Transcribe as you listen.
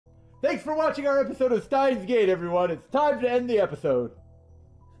Thanks for watching our episode of Steins Gate, everyone. It's time to end the episode.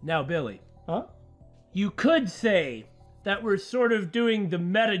 Now, Billy. Huh? You could say that we're sort of doing the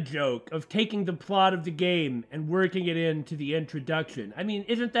meta joke of taking the plot of the game and working it into the introduction. I mean,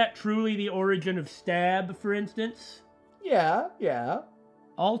 isn't that truly the origin of Stab, for instance? Yeah.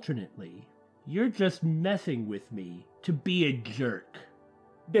 Alternately, you're just messing with me to be a jerk.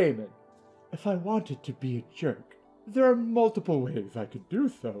 Damon, if I wanted to be a jerk, there are multiple ways I could do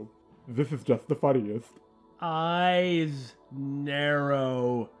so. This is just the funniest. Eyes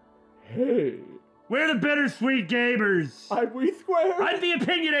narrow. Hey. We're the Bittersweet Gamers. I'm We Square. I'm the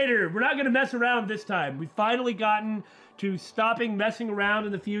Opinionator. We're not going to mess around this time. We've finally gotten to stopping messing around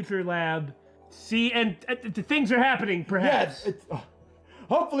in the future lab. See, and things are happening, perhaps. Yes,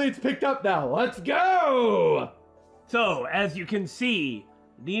 hopefully it's picked up now. Let's go! So, as you can see,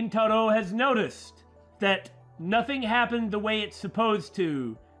 Nintaro has noticed that nothing happened the way it's supposed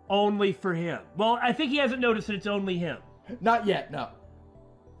to, only for him. Well, I think he hasn't noticed that it's only him. Not yet, no.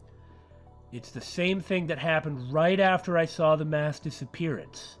 It's the same thing that happened right after I saw the mass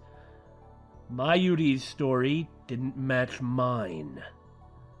disappearance. Mayuri's story didn't match mine.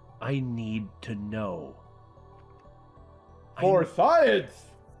 I need to know. For science!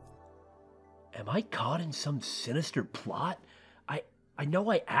 Am I caught in some sinister plot? I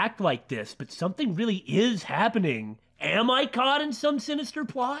know I act like this, but something really is happening. Am I caught in some sinister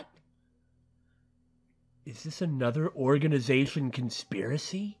plot? Is this another organization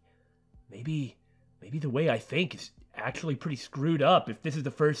conspiracy? Maybe the way I think is actually pretty screwed up if this is the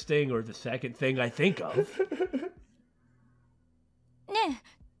first thing or the second thing I think of.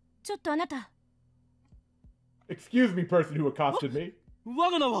 Excuse me, person who accosted me.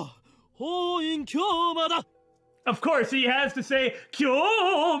 Of course, he has to say,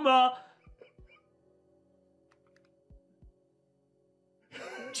 Kyoma!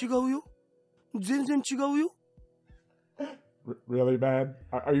 Really, man?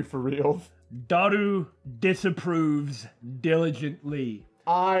 Are you for real? Daru disapproves diligently.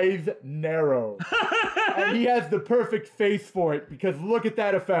 Eyes narrow. And he has the perfect face for it, because look at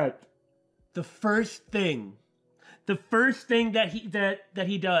that effect. The first thing that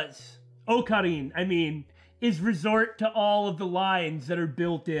he does, Okarin, I mean, is resort to all of the lines that are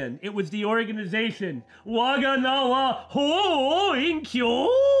built in. It was the organization, Waganawa Hoin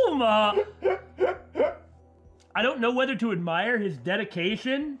Kyoma. I don't know whether to admire his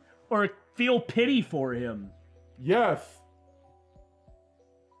dedication or feel pity for him. Yes.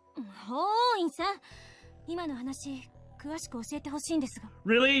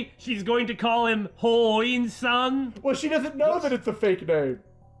 Really? She's going to call him Hoin-san? Well, she doesn't know that it's a fake name.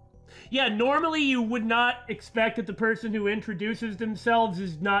 Yeah, normally you would not expect that the person who introduces themselves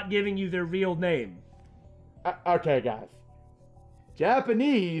is not giving you their real name. Okay, guys.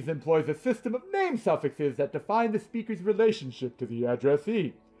 Japanese employs a system of name suffixes that define the speaker's relationship to the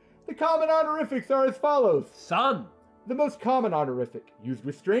addressee. The common honorifics are as follows. Son. The most common honorific, used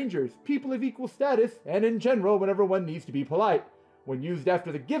with strangers, people of equal status, and in general whenever one needs to be polite. When used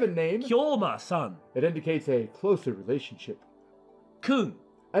after the given name, Kyoma-san. It indicates a closer relationship. Kun.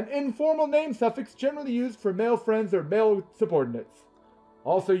 An informal name suffix generally used for male friends or male subordinates.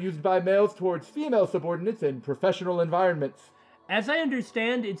 Also used by males towards female subordinates in professional environments. As I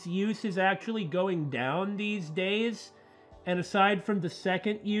understand, its use is actually going down these days, and aside from the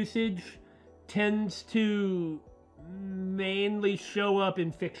second usage, tends to mainly show up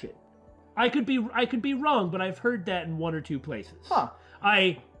in fiction. I could be wrong, but I've heard that in one or two places. Huh.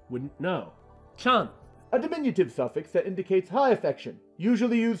 I wouldn't know. Chan. A diminutive suffix that indicates high affection,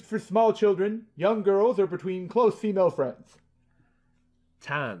 usually used for small children, young girls, or between close female friends.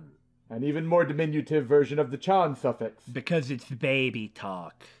 Tan. An even more diminutive version of the chan suffix. Because it's baby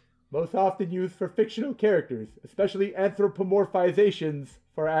talk. Most often used for fictional characters, especially anthropomorphizations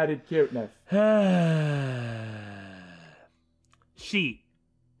for added cuteness. She.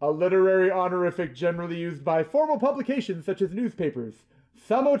 A literary honorific generally used by formal publications such as newspapers.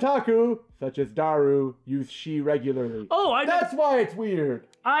 Some otaku, such as Daru, use she regularly. Oh, That's why it's weird.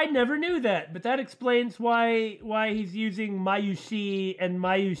 I never knew that, but that explains why he's using Mayushi and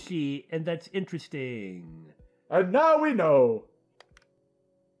Mayushi, and that's interesting. And now we know.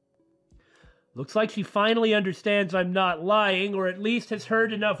 Looks like she finally understands I'm not lying, or at least has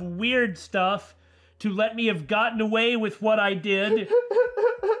heard enough weird stuff to let me have gotten away with what I did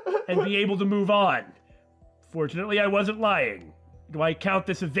and be able to move on. Fortunately, I wasn't lying. Do I count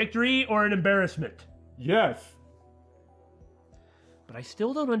this a victory or an embarrassment? Yes. But I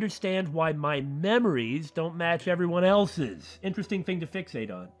still don't understand why my memories don't match everyone else's. Interesting thing to fixate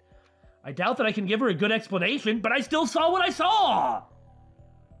on. I doubt that I can give her a good explanation, but I still saw what I saw!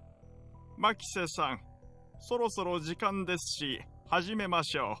 マキセさん、そろそろ時間ですし、始めま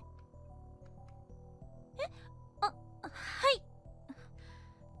しょう。はい。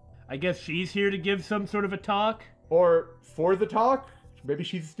 I guess she's here to give some sort of a talk? Or for the talk? Maybe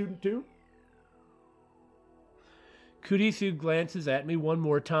she's a student too? Kurisu glances at me one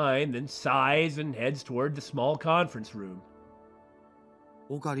more time, then sighs and heads toward the small conference room.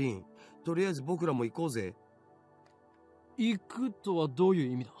 オカリン、とりあえず僕らも行こうぜ。行くとはどうい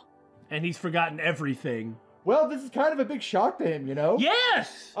う意味だ？ And he's forgotten everything. Well, this is kind of a big shock to him, you know?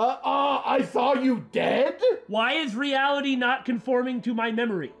 Yes! I saw you dead? Why is reality not conforming to my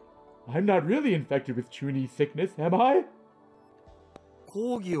memory? I'm not really infected with Chuni sickness, am I?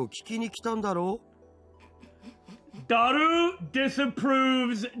 講義を聞きに来たんだろう？ Daru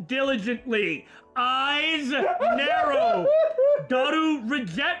disapproves diligently. Eyes narrow. Daru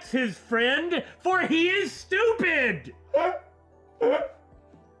rejects his friend, for he is stupid.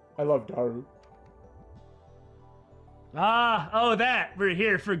 I love Daru. Oh, that. We're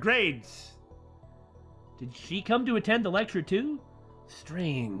here for grades. Did she come to attend the lecture too?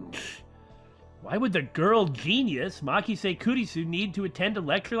 Strange. Why would the girl genius, Makise Kurisu, need to attend a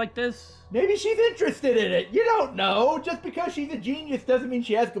lecture like this? Maybe she's interested in it. You don't know. Just because she's a genius doesn't mean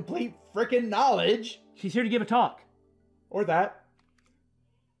she has complete frickin' knowledge. She's here to give a talk. Or that.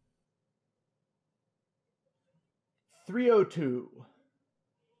 302.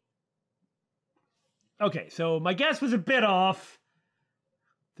 Okay, so my guess was a bit off.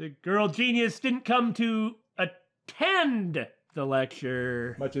 The girl genius didn't come to attend the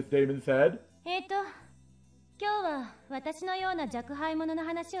lecture. Much as Damon said. 今日は私のような若輩者の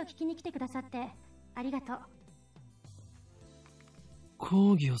話を聞きに来てくださってありがとう。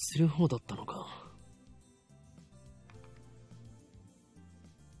講義をする方だったのか。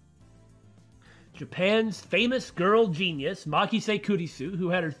Japan's famous girl genius, Makise Kurisu, who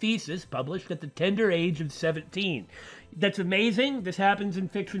had her thesis published at the tender age of 17. That's amazing. This happens in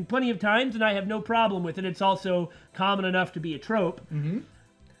fiction plenty of times, and I have no problem with it. It's also common enough to be a trope. Mm-hmm.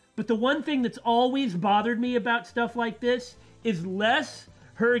 But the one thing that's always bothered me about stuff like this is less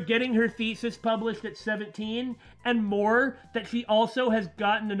her getting her thesis published at 17, and more that she also has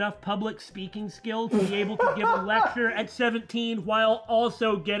gotten enough public speaking skills to be able to give a lecture at 17 while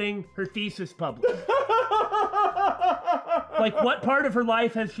also getting her thesis published. Like, what part of her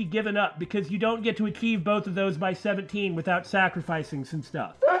life has she given up? Because you don't get to achieve both of those by 17 without sacrificing some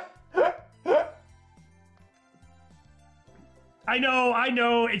stuff. I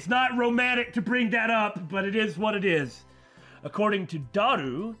know, it's not romantic to bring that up, but it is what it is. According to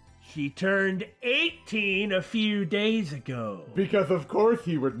Daru, she turned 18 a few days ago. Because of course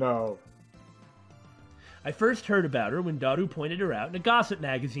he would know. I first heard about her when Daru pointed her out in a gossip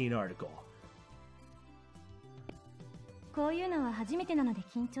magazine article. こういうのは初めてなので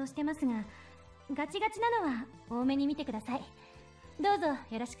緊張してますが、ガチガチなのは多めに見てください。どうぞ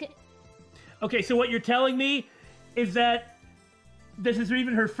よろしく。 Okay, so what you're telling me is that this is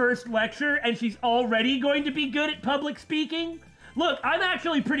even her first lecture and she's already going to be good at public speaking? Look, I'm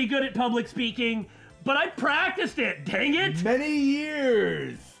actually pretty good at public speaking, but I practiced it, dang it! Many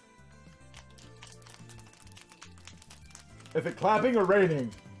years! Is it clapping or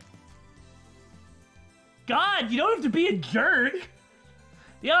raining? God, you don't have to be a jerk!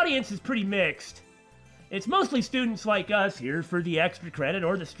 The audience is pretty mixed. It's mostly students like us here for the extra credit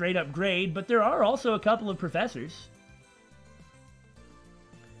or the straight up grade, but there are also a couple of professors.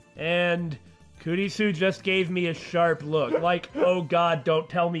 And Kurisu just gave me a sharp look, like, oh God, don't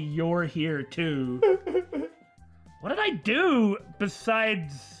tell me you're here too. What did I do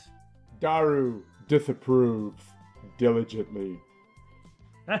besides... Daru disapproves diligently.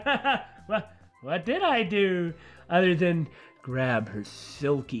 What did I do other than grab her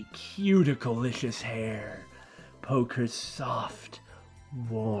silky cuticle-licious hair, poke her soft,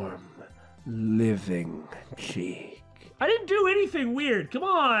 warm, living cheek? I didn't do anything weird, come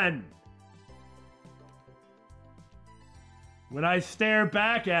on! When I stare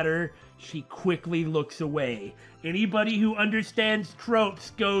back at her, she quickly looks away. Anybody who understands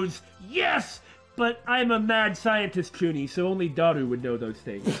tropes goes, yes! But I'm a mad scientist, Chuni, so only Daru would know those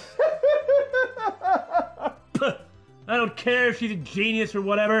things. I don't care if she's a genius or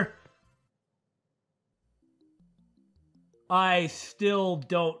whatever. I still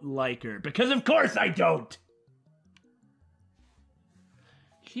don't like her, because of course I don't!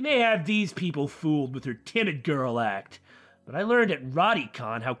 She may have these people fooled with her timid girl act, but I learned at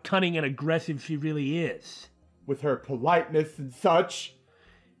RadiCon how cunning and aggressive she really is. With her politeness and such.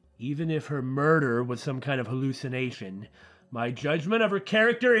 Even if her murder was some kind of hallucination, my judgment of her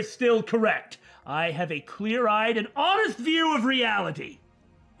character is still correct. I have a clear-eyed and honest view of reality.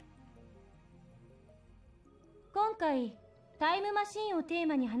 今回タイムマシーンをテー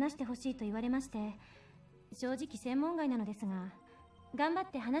マに話してほしいと言われまして、正直専門外なのですが、頑張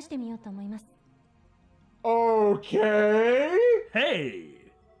って話してみようと思います。Okay. Hey!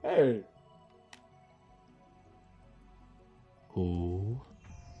 Hey. ほう、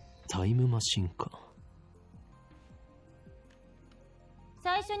タイムマシンか。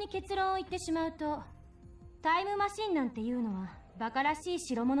最初に結論を言ってしまうと、タイムマシンなんていうのはバカらしい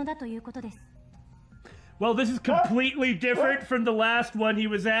代物だということです。Well, this is completely different from the last one he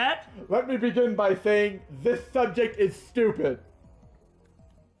was at. Let me begin by saying this subject is stupid.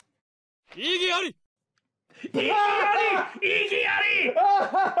 異議あり Iggy!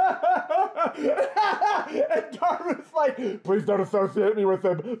 And Darwin's like, please don't associate me with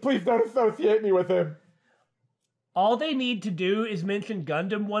him. Please don't associate me with him. All they need to do is mention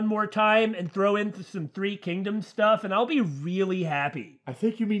Gundam one more time and throw in some Three Kingdoms stuff, and I'll be really happy. I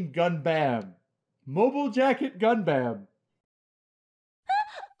think you mean Gundam. Mobile Jacket Gundam.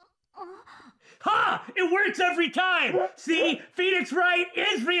 Ha! It works every time! See? Phoenix Wright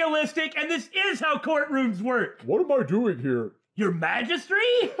is realistic, and this is how courtrooms work. What am I doing here? Your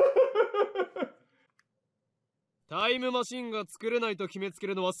Majesty? タイムマシンが作れないと決めつけ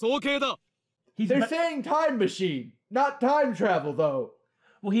るのは早計だ They're saying time machine, not time travel, though.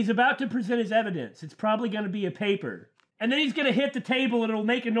 Well, he's about to present his evidence. It's probably going to be a paper. And then he's going to hit the table and it'll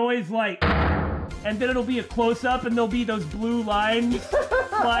make a noise like... And then it'll be a close-up and there'll be those blue lines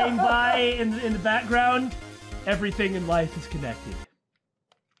flying by in the background. Everything in life is connected.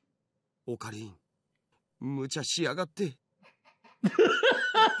 オカリン、無茶しやがって。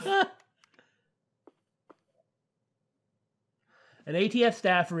An ATF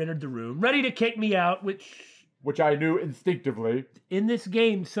staffer entered the room, ready to kick me out, Which I knew instinctively. In this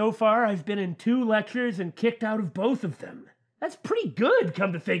game so far, I've been in 2 lectures and kicked out of both of them. That's pretty good,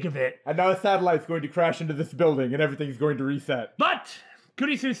 come to think of it. And now a satellite's going to crash into this building and everything's going to reset. But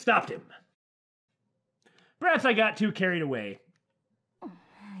Kurisu stopped him. Perhaps I got too carried away.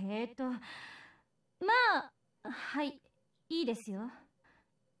 はい、いいですよ。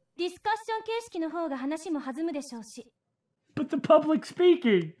ディスカッション形式の方が話も弾むでしょうし。But the public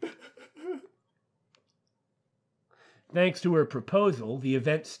speaking! Thanks to her proposal, the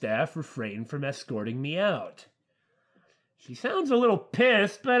event staff refrained from escorting me out. She sounds a little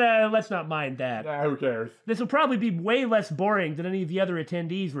pissed, but let's not mind that. Who cares? This will probably be way less boring than any of the other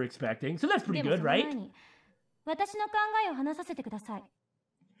attendees were expecting, so that's pretty good, right? 私の考えを話させてください。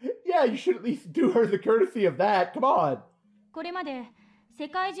Yeah, you should at least do her the courtesy of that. Come on. これまで世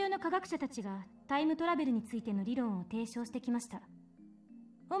界中の科学者たちがタイムトラベルについての理論を提唱してきました。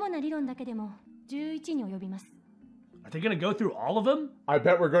主な理論だけでも11に及びます。Are they going to go through all of them? I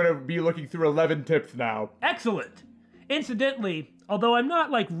bet we're going to be looking through 11 tips now. Excellent! Incidentally, although I'm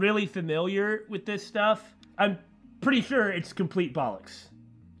not like really familiar with this stuff, I'm pretty sure it's complete bollocks.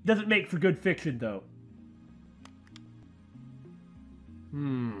 Doesn't make for good fiction though.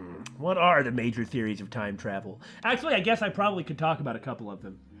 What are the major theories of time travel? Actually, I guess I probably could talk about a couple of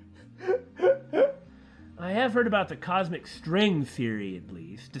them. I have heard about the cosmic string theory, at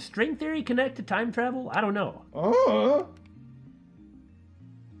least. Does string theory connect to time travel? I don't know.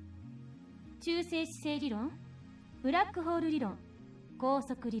 中性子星理論、ブラックホール理論、高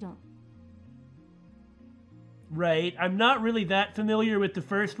速理論。Right. I'm not really that familiar with the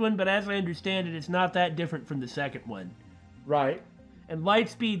first one, but as I understand it, it's not that different from the second one. Right. And light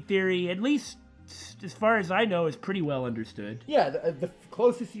speed theory, at least as far as I know, is pretty well understood. Yeah, the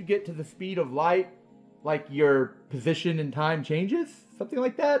closest you get to the speed of light, like your position in time changes? Something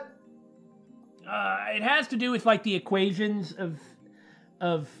like that? It has to do with like the equations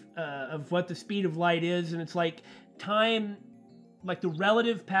of what the speed of light is, and it's like time, like the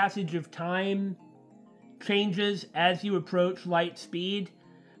relative passage of time changes as you approach light speed,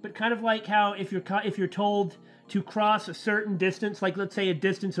 but kind of like how if you're told to cross a certain distance, like let's say a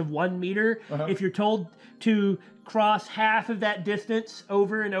distance of 1 meter, if you're told to cross half of that distance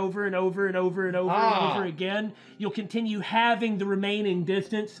over and over and over and over and over and over again, you'll continue having the remaining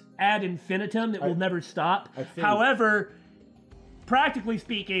distance ad infinitum that will never stop. However, practically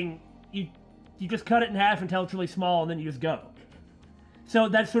speaking, you just cut it in half until it's really small and then you just go. So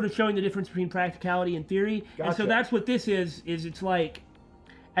that's sort of showing the difference between practicality and theory. Gotcha. And so that's what this is it's like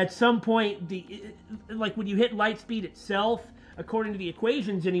at some point, like when you hit light speed itself, according to the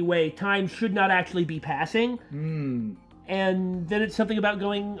equations anyway, time should not actually be passing. And then it's something about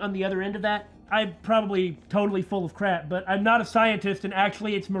going on the other end of that. I'm probably totally full of crap, but I'm not a scientist, and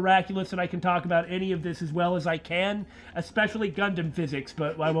actually it's miraculous that I can talk about any of this as well as I can, especially Gundam physics,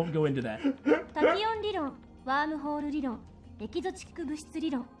 but I won't go into that. タキオン理論、ワームホール理論、エキゾチック物質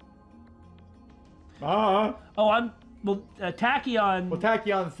理論。Uh-huh. Tachyon... Well,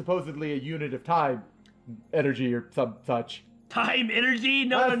 tachyon is supposedly a unit of time energy or some such. Time energy?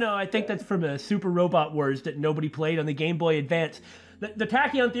 No. I think that's from a Super Robot Wars that nobody played on the Game Boy Advance. The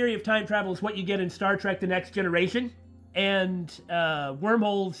tachyon theory of time travel is what you get in Star Trek The Next Generation. And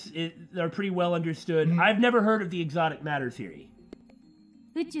wormholes are pretty well understood. I've never heard of the exotic matter theory.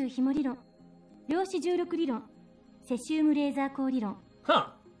 宇宙ひも理論、量子重力理論、セシウムレーザー光理論。 Huh.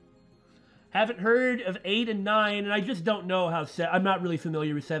 Haven't heard of 8 and 9, and I just don't know how... I'm not really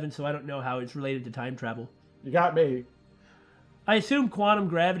familiar with 7, so I don't know how it's related to time travel. You got me. I assume quantum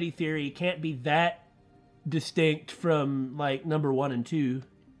gravity theory can't be that distinct from, like, number 1 and 2.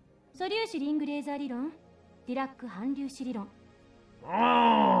 素粒子リングレーザー理論、ディラック反粒子理論。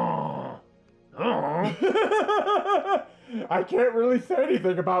I can't really say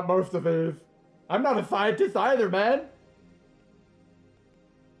anything about most of these. I'm not a scientist either, man.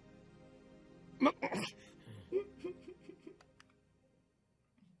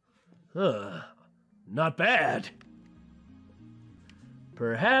 Not bad.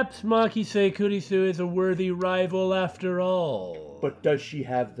 Perhaps Makise Kurisu is a worthy rival after all. But does she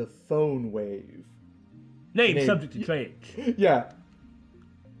have the phone wave? Name subject to change. Yeah.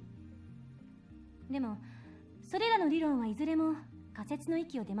 でも、それらの理論はいずれも仮説の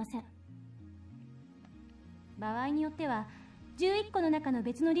域を出ません。場合によっては、11個の中の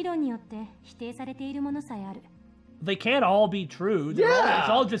別の理論によって否定されているものさえある。They can't all be true. It's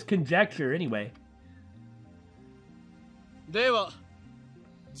all just conjecture anyway. では、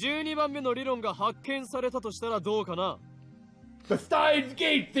12番目の理論が発見されたとしたらどうかな? The Steins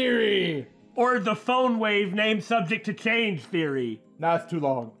gate theory! Or the phone wave name subject to change theory. Nah, it's too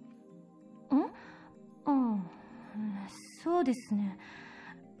long. そうですね。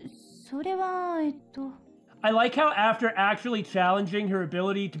それは、I like how after actually challenging her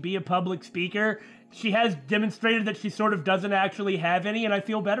ability to be a public speaker, she has demonstrated that she sort of doesn't actually have any, and I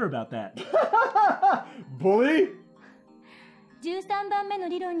feel better about that. Bully? 13番目の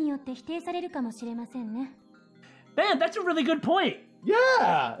理論によって否定されるかもしれませんね。Man, that's a really good point.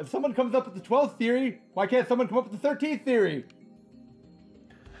 Yeah! If someone comes up with the 12th theory, why can't someone come up with the 13th theory?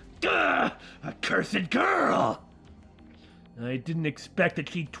 Gah! Accursed girl! I didn't expect that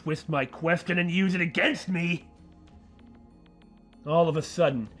she'd twist my question and use it against me. All of a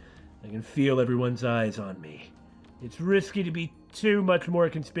sudden, I can feel everyone's eyes on me. It's risky to be too much more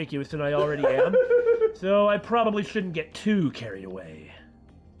conspicuous than I already am, so I probably shouldn't get too carried away.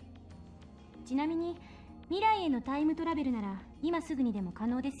 ちなみに、未来へのタイムトラベルなら今すぐにでも可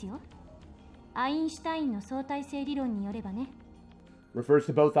能ですよ。アインシュタインの相対性理論によればね。Refers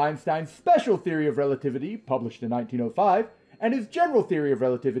to both Einstein's special theory of relativity, published in 1905, and his general theory of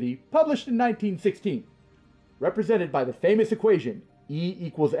relativity, published in 1916, represented by the famous equation E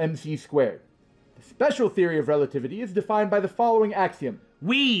equals mc squared. The special theory of relativity is defined by the following axiom.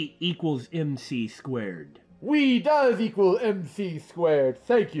 We equals mc squared. We does equal mc squared,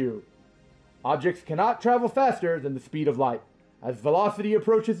 thank you. Objects cannot travel faster than the speed of light. As velocity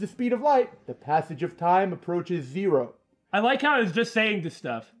approaches the speed of light, the passage of time approaches zero. I like how I was just saying this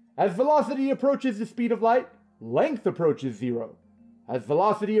stuff. As velocity approaches the speed of light, length approaches zero. As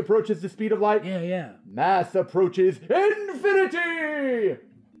velocity approaches the speed of light, mass approaches infinity!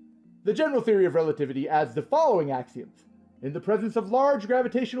 The general theory of relativity adds the following axioms. In the presence of large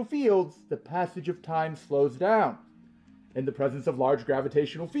gravitational fields, the passage of time slows down. In the presence of large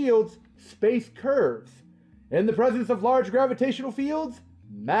gravitational fields, space curves. In the presence of large gravitational fields,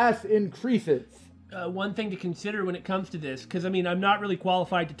 mass increases. One thing to consider when it comes to this, because, I mean, I'm not really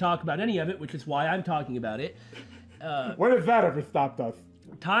qualified to talk about any of it, which is why I'm talking about it. When has that ever stopped us?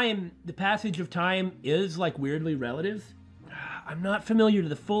 Time, the passage of time is, like, weirdly relative. I'm not familiar to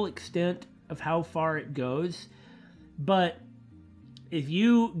the full extent of how far it goes, but if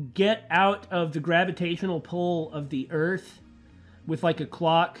you get out of the gravitational pull of the Earth with, like, a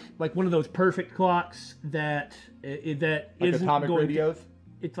clock, like one of those perfect clocks that Like isn't atomic going radios?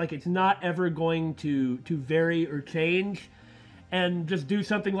 It's like it's not ever going to vary or change, and just do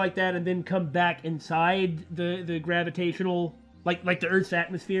something like that and then come back inside the gravitational, like the Earth's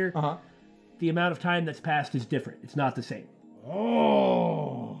atmosphere, the amount of time that's passed is different. It's not the same.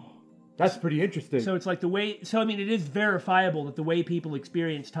 Oh, that's pretty interesting. So it's like I mean, it is verifiable that the way people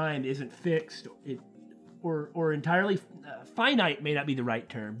experience time isn't fixed, or entirely finite may not be the right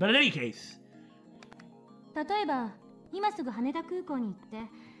term, but in any case. 例えば、今すぐ羽田空港に行って、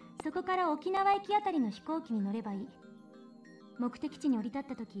そこから沖縄行きあたりの飛行機に乗ればいい。目的地に降り立っ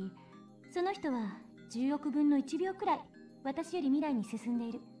た時、その人は10億分の1秒くらい私より未来に進んで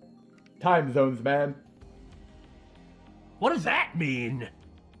いる。Time zones, man. What does that mean?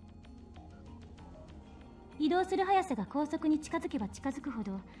 移動する速さが高速に近づけば近づくほ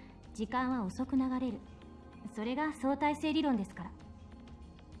ど時間は遅く流れる。それが相対性理論ですから。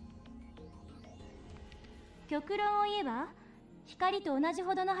極論を言えば、光と同じ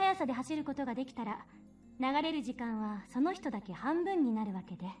ほどの速さで走ることができたら、流れる時間はその人だけ半分になるわ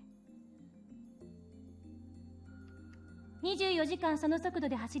けで、24時間その速度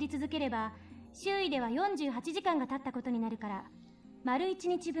で走り続ければ、周囲では48時間が経ったことになるから、丸1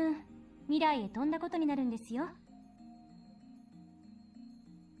日分未来へ飛んだことになるんですよ。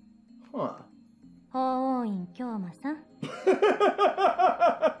法王院京馬さん。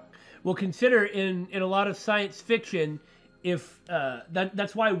Well, consider in a lot of science fiction, if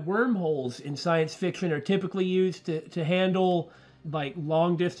that's why wormholes in science fiction are typically used to handle like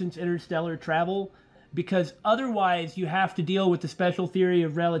long distance interstellar travel, because otherwise you have to deal with the special theory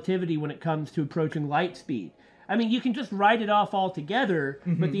of relativity when it comes to approaching light speed. I mean, you can just write it off altogether,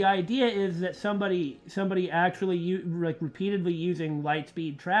 but the idea is that somebody actually repeatedly using light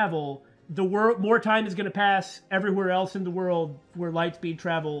speed travel, the world, more time is going to pass everywhere else in the world where light speed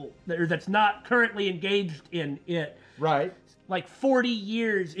travel, or that's not currently engaged in it. Right. Like 40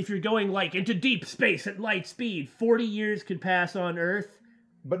 years, if you're going like into deep space at light speed, 40 years could pass on Earth.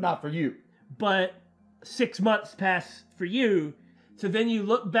 But not for you. But 6 months pass for you. So then you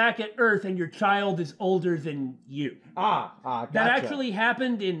look back at Earth and your child is older than you. Gotcha. That actually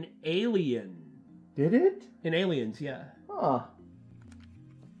happened in Alien. Did it? In Aliens, yeah. Huh.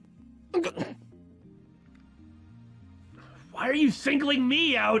 Why are you singling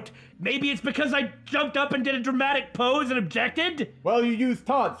me out? Maybe it's because I jumped up and did a dramatic pose and objected? Well, you used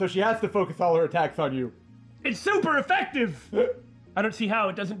taunt, so she has to focus all her attacks on you. It's super effective! I don't see how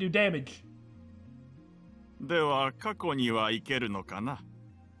it doesn't do damage. では過去には行けるのかな。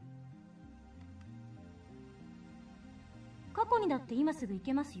過去にだって今すぐ行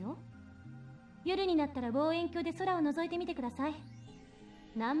けますよ。夜になったら望遠鏡で空を覗いてみてください。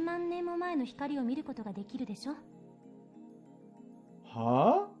何万年も前の光を見ることができるでしょ。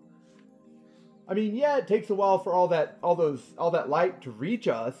Huh? I mean, yeah, it takes a while for all that light to reach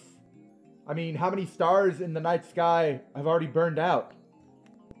us. I mean, how many stars in the night sky have already burned out?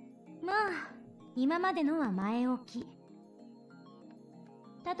 まあ、今までのは前置き。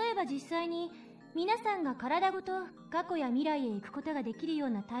例えば実際に皆さんが体ごと過去や未来へ行くことができるよう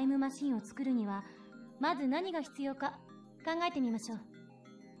なタイムマシンを作るには、まず何が必要か考えてみましょう。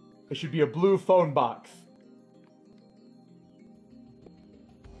It should be a blue phone box.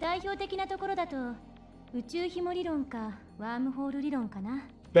 代表的なところだと宇宙紐理論かワームホール理論かな。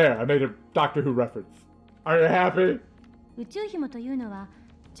There, I made a Doctor Who reference. Are you happy? 宇宙紐というのは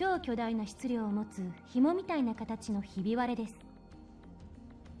超巨大な質量を持つ紐みたいな形のひび割れです。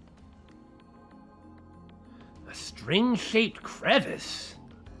A string-shaped crevice?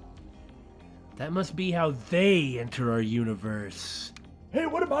 That must be how they enter our universe. Hey,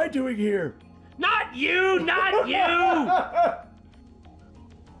 what am I doing here? Not you! Not you!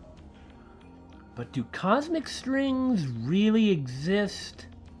 But do cosmic strings really exist?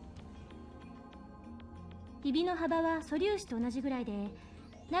 ひびの幅は素粒子と同じぐらいで、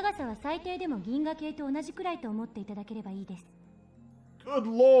長さは最低でも銀河系と同じくらいと思っていただければいいです。Good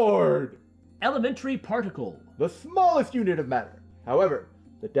lord! Elementary particle. The smallest unit of matter. However,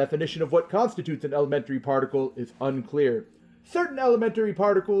 the definition of what constitutes an elementary particle is unclear. Certain elementary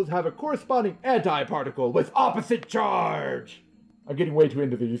particles have a corresponding antiparticle with opposite charge. I'm getting way too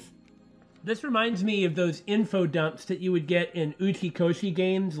into these. This reminds me of those info dumps that you would get in Uchikoshi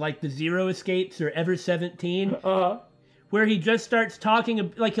games like the Zero Escapes or Ever 17, where he just starts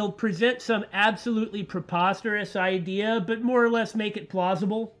talking, like he'll present some absolutely preposterous idea, but more or less make it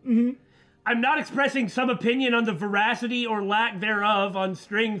plausible. Mm-hmm. I'm not expressing some opinion on the veracity or lack thereof on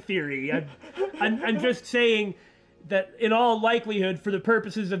string theory. I'm just saying that in all likelihood, for the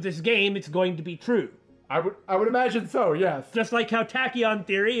purposes of this game, it's going to be true. I would imagine so, yes. Just like how tachyon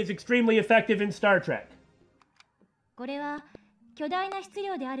theory is extremely effective in Star Trek. これは巨大な質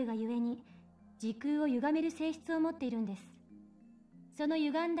量であるがゆえに時空を歪める性質を持っているんです。その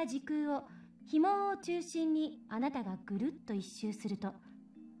歪んだ時空を紐を中心にあなたがぐるっと一周すると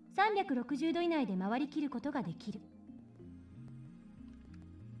360度以内で回りきることができる。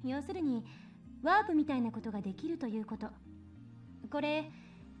要するにワープみたいなことができるということ。これ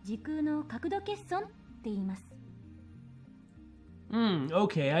時空の角度欠損って言います。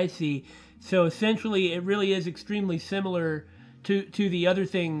Okay, I see. So essentially, it really is extremely similar to the other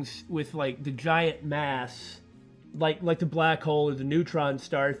things with like the giant mass, like the black hole or the neutron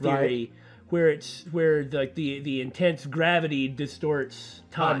star theory, right. where the intense gravity distorts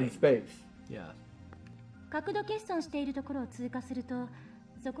time and space. Yeah. 角度欠損しているところを通過すると、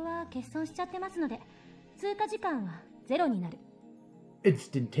そこは欠損しちゃってますので、通過時間は0になる。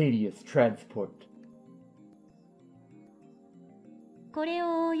 Instantaneous transport. これ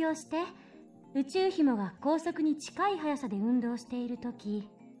を応用して、宇宙紐が高速に近い速さで運動しているとき、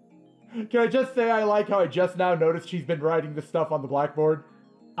 Can I just say I like how I just now noticed she's been writing this stuff on the blackboard?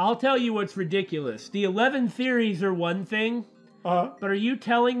 I'll tell you what's ridiculous. The 11 theories are one thing, but are you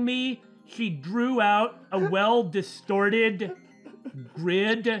telling me she drew out a well-distorted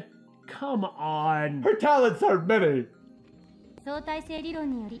grid? Come on. Her talents are many. 相対性理論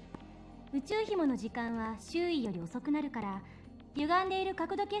により、宇宙紐の時間は周囲より遅くなるから、歪んでいる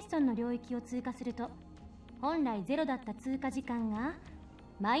角度欠損の領域を通過すると、本来0だった通過時間が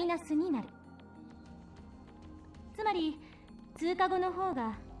マイナスになる。つまり、通過後の方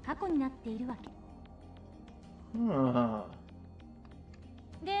が過去になっているわけ。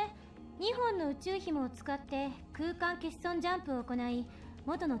で、2本の宇宙紐を使って空間欠損ジャンプを行い、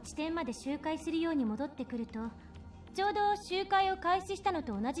元の地点まで周回するように戻ってくると、ちょうど周回を開始したの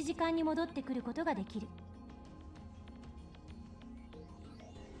と同じ時間に戻ってくることができる。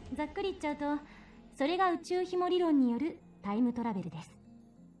ざっくり言っちゃうと、それが宇宙紐理論によるタイムトラベルです。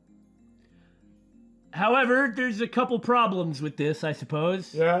However, there's a couple problems with this, I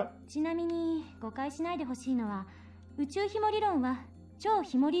suppose. Yeah. ちなみに誤解しないでほしいのは、宇宙紐理論は超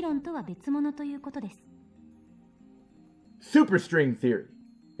紐理論とは別物ということです。Superstring theory.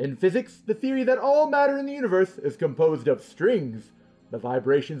 In physics, the theory that all matter in the universe is composed of strings, the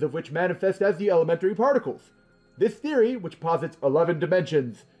vibrations of which manifest as the elementary particles. This theory, which posits 11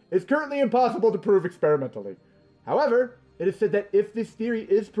 dimensions, is currently impossible to prove experimentally. However, it is said that if this theory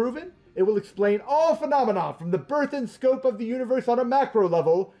is proven, it will explain all phenomena from the birth and scope of the universe on a macro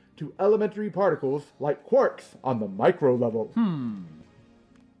level to elementary particles like quarks on the micro level.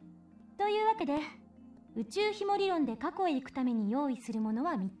 というわけで、宇宙紐理論で過去へ行くために用意するもの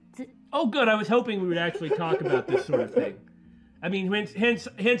は3つ。Oh, good. I was hoping we would actually talk about this sort of thing. I mean,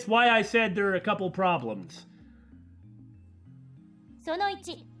 hence why I said there are a couple problems. その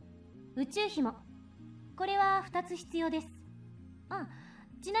1、宇宙紐。これは2つ必要です。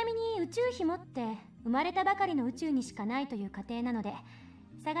ちなみに宇宙紐って生まれたばかりの宇宙にしかないという過程なので、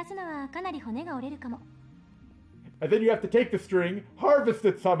探すのはかなり骨が折れるかも。And then you have to take the string, harvest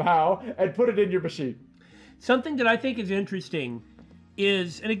it somehow, and put it in your machine. Something that I think is interesting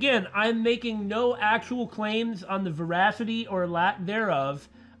is, and again, I'm making no actual claims on the veracity or lack thereof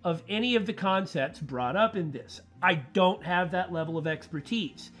of any of the concepts brought up in this. I don't have that level of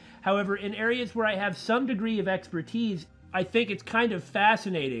expertise. However, in areas where I have some degree of expertise, I think it's kind of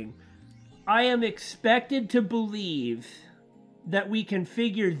fascinating. I am expected to believe that we can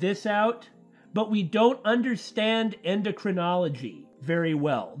figure this out, but we don't understand endocrinology very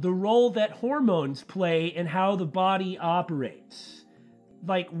well. The role that hormones play in how the body operates.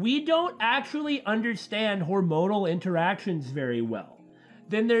 Like, we don't actually understand hormonal interactions very well.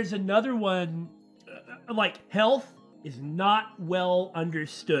 Then there's another one, like health is not well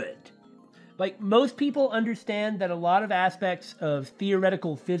understood. Like, most people understand that a lot of aspects of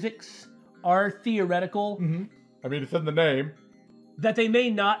theoretical physics are theoretical. Mm-hmm. I mean, it's in the name. That they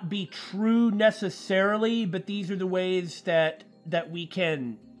may not be true necessarily, but these are the ways that we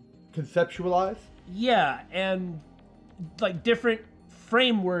can conceptualize. Yeah, and like different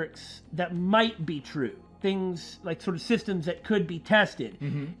frameworks that might be true. Things like sort of systems that could be tested.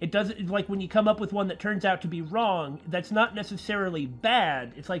 Mm-hmm. It doesn't, like when you come up with one that turns out to be wrong, that's not necessarily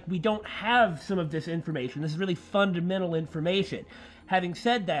bad. It's like we don't have some of this information. This is really fundamental information. Having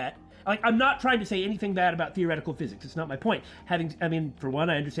said that, like, I'm not trying to say anything bad about theoretical physics. It's not my point. I mean, for one,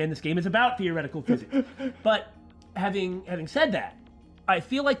 I understand this game is about theoretical physics. But having said that, I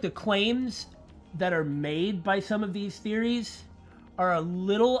feel like the claims that are made by some of these theories are a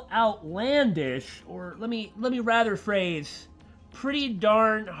little outlandish, or let me rather phrase, pretty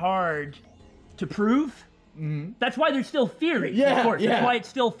darn hard to prove. Mm-hmm. That's why they're still theories, of course. That's why it's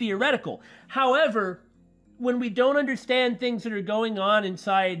still theoretical. However, when we don't understand things that are going on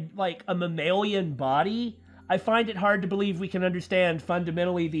inside, like, a mammalian body, I find it hard to believe we can understand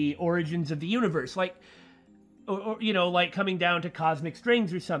fundamentally the origins of the universe. Like, or you know, like coming down to cosmic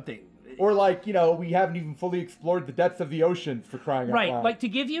strings or something. Or like, you know, we haven't even fully explored the depths of the oceans, for crying out loud. Right, like to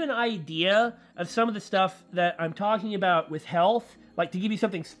give you an idea of some of the stuff that I'm talking about with health, like to give you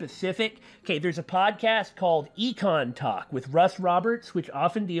something specific, okay, there's a podcast called Econ Talk with Russ Roberts, which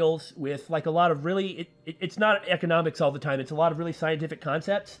often deals with like a lot of really, it's not economics all the time, it's a lot of really scientific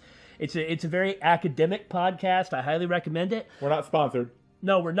concepts. It's a very academic podcast, I highly recommend it. We're not sponsored.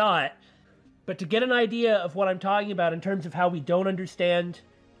 No, we're not. But to get an idea of what I'm talking about in terms of how we don't understand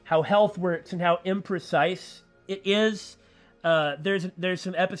how health works and how imprecise it is, there's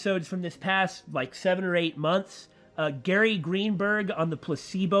some episodes from this past like 7 or 8 months. Gary Greenberg on the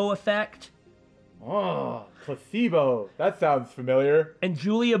placebo effect. Oh, placebo. That sounds familiar. And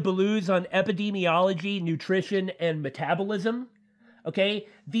Julia Belluz on epidemiology, nutrition, and metabolism. Okay?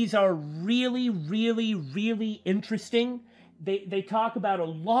 These are really, really, really interesting. They talk about a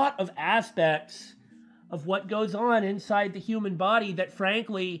lot of aspects of what goes on inside the human body that,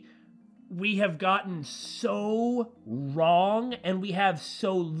 frankly, we have gotten so wrong and we have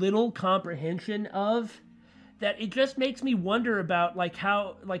so little comprehension of that it just makes me wonder about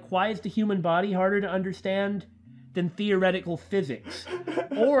why is the human body harder to understand than theoretical physics?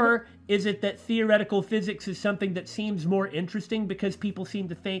 Or is it that theoretical physics is something that seems more interesting because people seem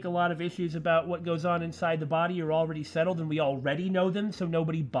to think a lot of issues about what goes on inside the body are already settled and we already know them, so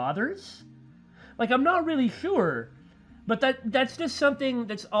nobody bothers? Like, I'm not really sure. But that's just something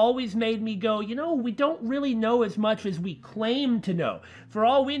that's always made me go, we don't really know as much as we claim to know. For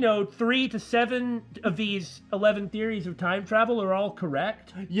all we know, 3 to 7 of these 11 theories of time travel are all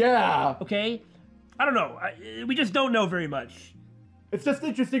correct. Yeah. Okay? I don't know. We just don't know very much. It's just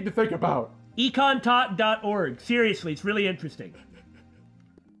interesting to think about. econtalk.org. Seriously, it's really interesting.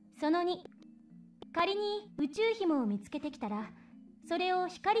 その2、仮に宇宙紐を見つけてきたら、それを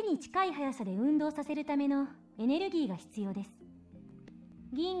光に近い速さで運動させるためのエネルギーが必要です。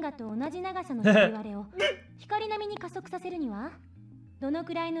銀河と同じ長さのひび割れを光並みに加速させるにはどの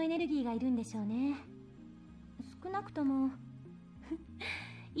くらいのエネルギーがいるんでしょうね。少なくとも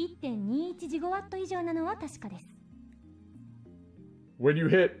1.21 ジガワット以上なのは確かです。When you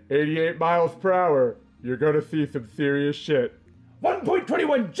hit 88 miles per hour, you're gonna see some serious shit.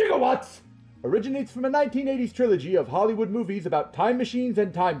 1.21 gigawatts! Originates from a 1980s trilogy of Hollywood movies about time machines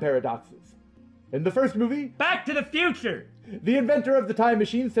and time paradoxes. In the first movie, Back to the Future! The inventor of the time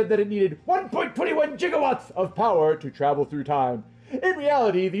machine said that it needed 1.21 gigawatts of power to travel through time. In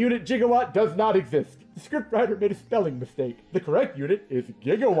reality, the unit gigawatt does not exist. The scriptwriter made a spelling mistake. The correct unit is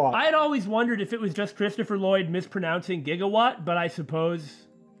gigawatt. I had always wondered if it was just Christopher Lloyd mispronouncing gigawatt, but I suppose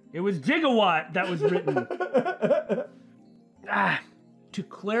it was gigawatt that was written. To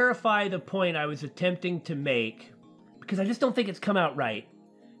clarify the point I was attempting to make, because I just don't think it's come out right.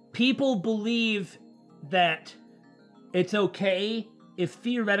 People believe that it's okay if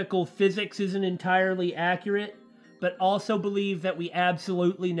theoretical physics isn't entirely accurate, but also believe that we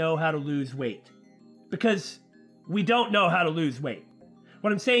absolutely know how to lose weight. Because we don't know how to lose weight.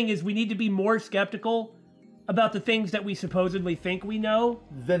 What I'm saying is we need to be more skeptical about the things that we supposedly think we know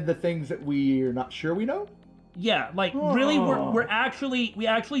than the things that we're not sure we know? Yeah, like really we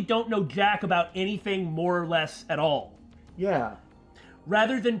actually don't know jack about anything more or less at all. Yeah.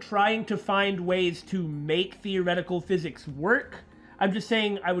 Rather than trying to find ways to make theoretical physics work, I'm just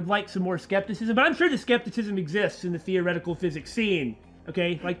saying I would like some more skepticism, but I'm sure the skepticism exists in the theoretical physics scene.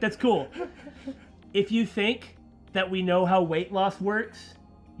 Okay? Like, that's cool. If you think that we know how weight loss works,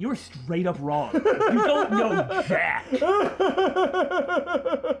 you're straight up wrong. You don't know jack.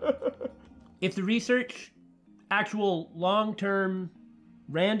 If the research, actual long-term,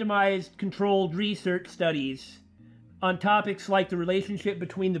 randomized, controlled research studies on topics like the relationship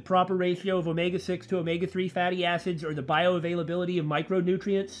between the proper ratio of omega-6 to omega-3 fatty acids or the bioavailability of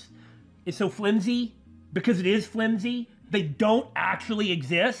micronutrients is so flimsy, because it is flimsy, they don't actually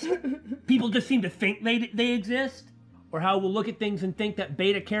exist. People just seem to think they exist. Or how we'll look at things and think that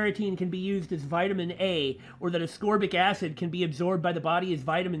beta-carotene can be used as vitamin A, or that ascorbic acid can be absorbed by the body as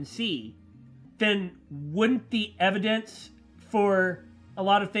vitamin C, then wouldn't the evidence for a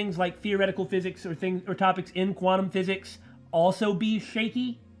lot of things like theoretical physics or topics in quantum physics also be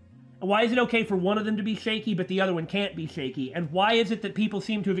shaky? Why is it okay for one of them to be shaky but the other one can't be shaky? And why is it that people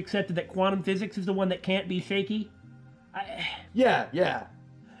seem to have accepted that quantum physics is the one that can't be shaky? Yeah.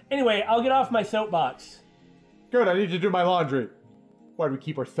 Anyway, I'll get off my soapbox. Good, I need to do my laundry. Why do we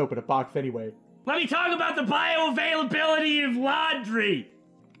keep our soap in a box anyway? Let me talk about the bioavailability of laundry!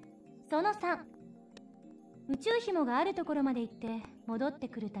 その3、宇宙紐があるところまで行って戻って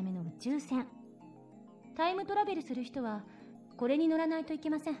くるための宇宙船。タイムトラベルする人はこれに乗らないといけ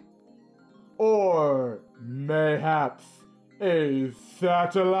ません。Or mayhaps a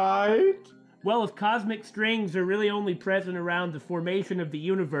satellite? Well, if cosmic strings are really only present around the formation of the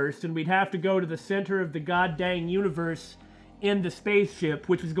universe, then we'd have to go to the center of the goddamn universe in the spaceship,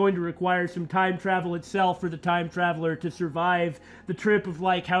 which is going to require some time travel itself for the time traveler to survive the trip of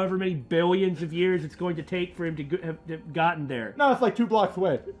like however many billions of years it's going to take for him to have gotten there. No, it's like 2 blocks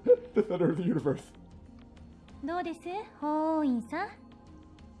away. The center of the universe. どうです？ホーインさん。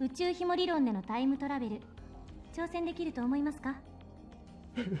宇宙紐理論でのタイムトラベル、挑戦できると思いますか？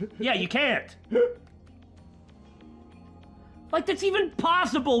 Yeah, you can't. Like, that's even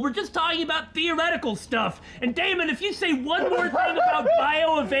possible. We're just talking about theoretical stuff. And Damon, if you say one more thing about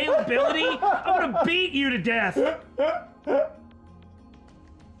bioavailability, I'm gonna beat you to death.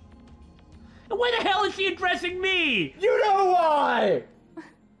 And why the hell is she addressing me? You know why!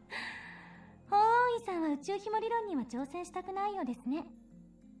 法王院さんは宇宙ひも理論には挑戦したくないようですね。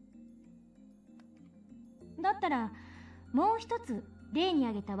だったら、もう一つ例に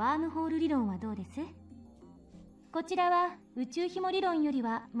挙げたワームホール理論はどうです？こちらは宇宙ひも理論より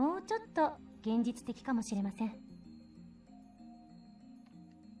はもうちょっと現実的かもしれません。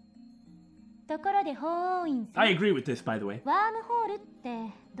ところで法王院さん。I agree with this, by the way. ワームホールっ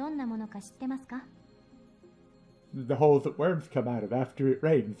てどんなものか知ってますか？ The holes that worms come out of after it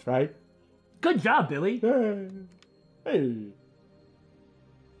rains, right? Good job, Billy. Hey.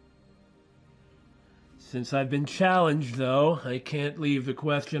 Since I've been challenged, though, I can't leave the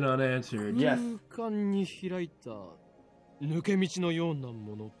question unanswered. Yes. 空間に開いた抜け道のような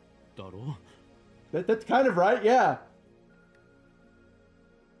ものだろう。 That's kind of right, yeah.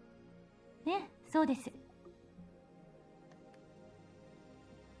 ね、そうです。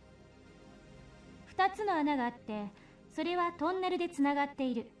2つの穴があって、それはトンネルでつながって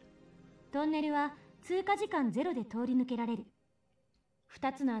いる。トンネルは通過時間0で通り抜けられる。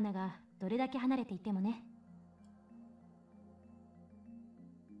2つの穴がどれだけ離れていてもね。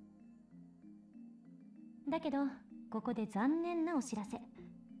だけど、ここで残念なお知らせ。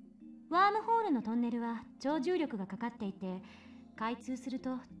ワームホールのトンネルは超重力がかかっていて、開通する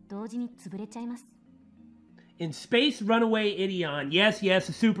と同時に潰れちゃいます。In Space Runaway Ideon, yes,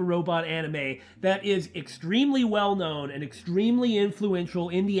 a super robot anime that is extremely well known and extremely influential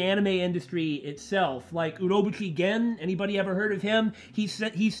in the anime industry itself. Like Urobuchi Gen, anybody ever heard of him? He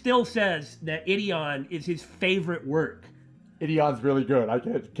still says that Ideon is his favorite work. Ideon's really good, I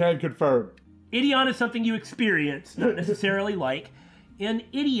can confirm. Ideon is something you experience, not necessarily like. In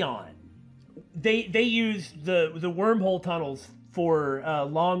Ideon, they use the wormhole tunnels for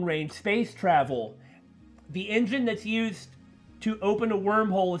long-range space travel. The engine that's used to open a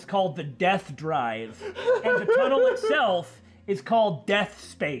wormhole is called the Death Drive, and the tunnel itself is called Death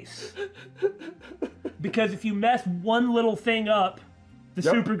Space. Because if you mess one little thing up, the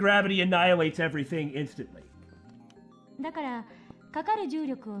supergravity annihilates everything instantly. だから、かかる重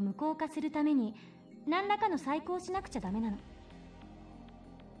力を無効化するために何らかの細工をしなくちゃダメなの。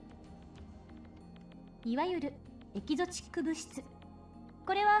いわゆるエキゾチック物質。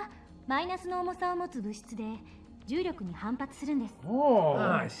これはマイナスの重さを持つ物質で重力に反発するんです。Oh,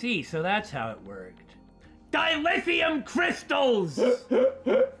 I see. So that's how it worked. Dilithium crystals!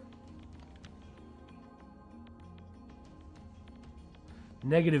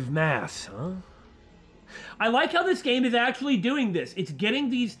 Negative mass, huh? I like how this game is actually doing this. It's getting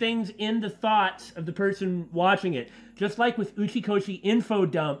these things in the thoughts of the person watching it. Just like with Uchikoshi info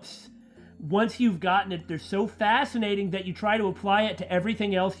dumps. Once you've gotten it, they're so fascinating that you try to apply it to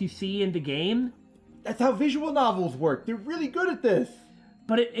everything else you see in the game. That's how visual novels work. They're really good at this.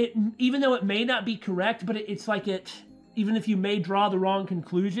 But it even though it may not be correct, but it's like even if you may draw the wrong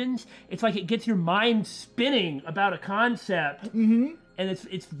conclusions, it's like it gets your mind spinning about a concept. Mm-hmm. And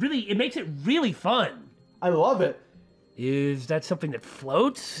it makes it really fun. I love it. Is that something that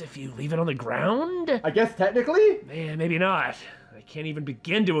floats if you leave it on the ground? I guess technically? Man, maybe not. I can't even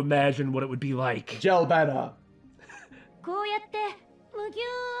begin to imagine what it would be like. Gel banner. こうやってむぎゅ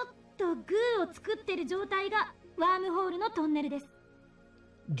ーっとグーを作ってる状態がワームホールのトンネルです。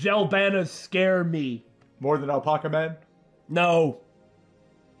Gel banners scare me. More than Alpaca Man? No.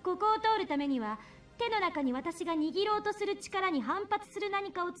 ここを通るためには手の中に私が握ろうとする力に反発する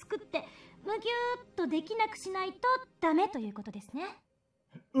何かを作ってむぎゅーっとできなくしないとダメということですね。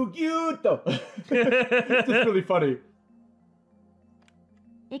うぎゅーっと。It's just really funny.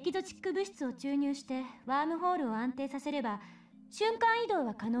 エキゾチック物質を注入してワームホールを安定させれば瞬間移動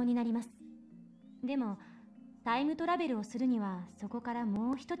は可能になります。でもタイムトラベルをするにはそこから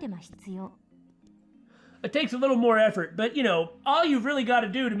もう一手間必要。It takes a little more effort, but all you've really got to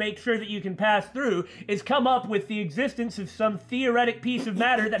do to make sure that you can pass through is come up with the existence of some theoretic piece of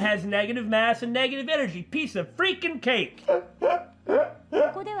matter that has negative mass and negative energy. Piece of freaking cake! こ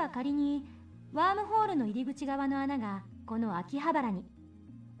こでは仮にワームホールの入り口側の穴がこの秋葉原に、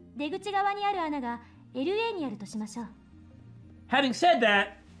出口側にある穴が LA にあるとしましょう。Having said that,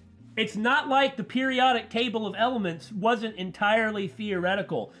 it's not like the periodic table of elements wasn't entirely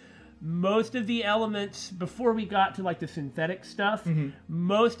theoretical. Most of the elements, before we got to like the synthetic stuff,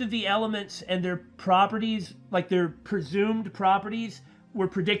 most of the elements and their properties, like their presumed properties, were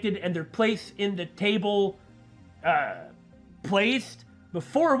predicted and their place in the table placed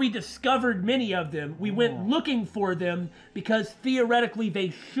Before we discovered many of them, we went looking for them because theoretically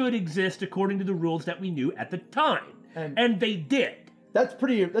they should exist according to the rules that we knew at the time. And they did. That's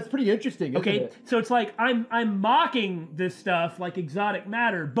pretty interesting, isn't it? So it's like I'm mocking this stuff like exotic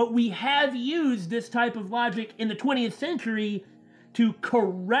matter, but we have used this type of logic in the 20th century to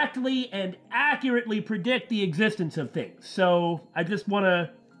correctly and accurately predict the existence of things. So I just want to...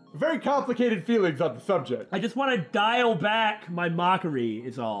 Very complicated feelings on the subject. I just want to dial back my mockery,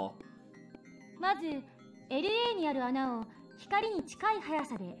 is all. まず LA にある穴を光に近い速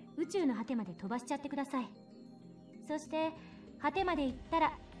さで宇宙の果てまで飛ばしちゃってください。そして果てまで行った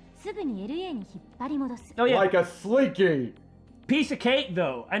らすぐに LA に引っ張り戻す。Oh yeah. Like a slinky. Piece of cake,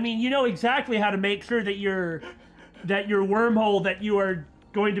 though. I mean, you know exactly how to make sure that your wormhole that you are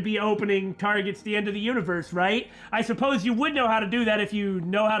going to be opening targets the end of the universe, right? I suppose you would know how to do that if you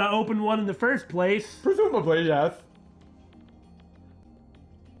know how to open one in the first place. Presumably, yes.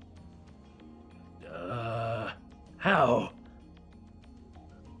 How?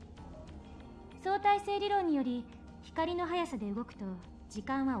 相対性理論により光の速さで動くと時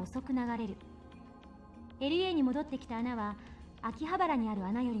間は遅く流れる。LA に戻ってきた穴は秋葉原にある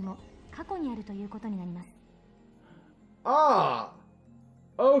穴よりも過去にあるということになります。Ah!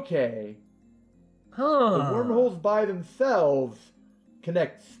 Okay. The wormholes by themselves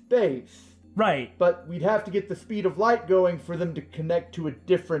connect space. Right. But we'd have to get the speed of light going for them to connect to a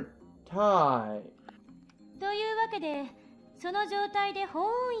different time. というわけで、その状態で法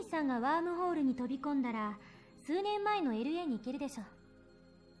王院さんがワームホールに飛び込んだら、数年前の LA に行けるでしょ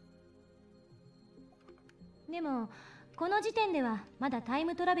う。でも、この時点ではまだタイ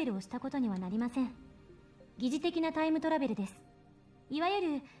ムトラベルをしたことにはなりません。疑似的なタイムトラベルです。いわゆ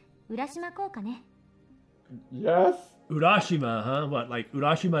る浦島効果ね。Yes? Urashima, huh? What, like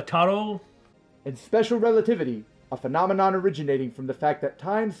Urashima Taro? In special relativity, a phenomenon originating from the fact that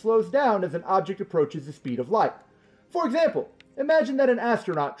time slows down as an object approaches the speed of light. For example, imagine that an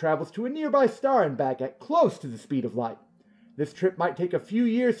astronaut travels to a nearby star and back at close to the speed of light. This trip might take a few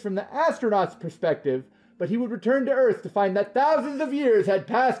years from the astronaut's perspective, but he would return to Earth to find that thousands of years had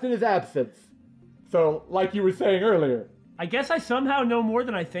passed in his absence. So, like you were saying earlier. I guess I somehow know more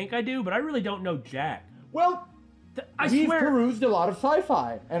than I think I do, but I really don't know jack. Well, we've perused a lot of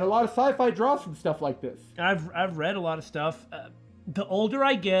sci-fi, and a lot of sci-fi draws from stuff like this. I've read a lot of stuff. The older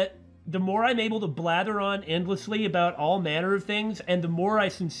I get, the more I'm able to blather on endlessly about all manner of things, and the more I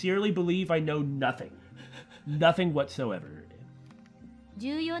sincerely believe I know nothing. Nothing whatsoever.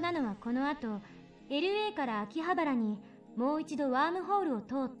 重要なのはこの後、LA から秋葉原にもう一度ワームホールを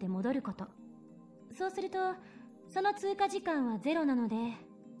通って戻ること。そうすると、その通過時間はゼロなので、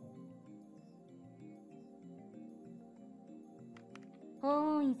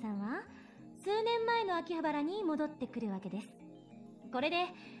法王院さんは数年前の秋葉原に戻ってくるわけです。これで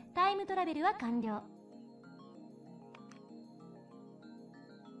タイムトラベルは完了。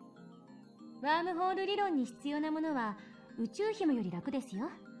ワームホール理論に必要なものは宇宙紐より楽ですよ。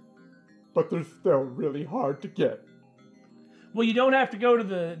But they're still really hard to get. Well, you don't have to go to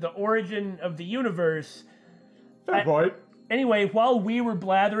the origin of the universe. Fair point. Anyway, while we were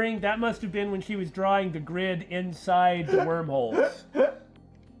blathering, that must have been when she was drawing the grid inside the wormholes.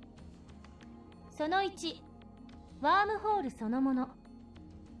 その1、ワームホールそのもの。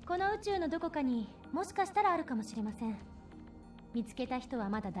この宇宙のどこかにもしかしたらあるかもしれません。見つけた人は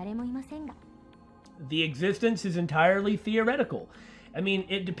まだ誰もいませんが。The existence is entirely theoretical. I mean,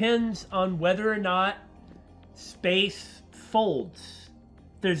 it depends on whether or not space folds.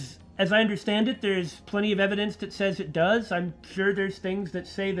 As I understand it, there's plenty of evidence that says it does. I'm sure there's things that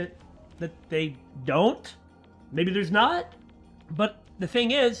say that they don't. Maybe there's not. But the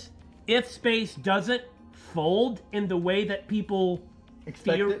thing is, if space doesn't fold in the way that people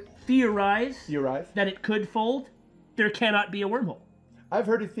theorize that it could fold, there cannot be a wormhole. I've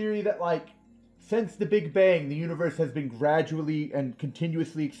heard a theory that, like, since the Big Bang, the universe has been gradually and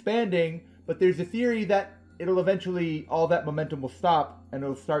continuously expanding, but there's a theory that it'll eventually, all that momentum will stop, and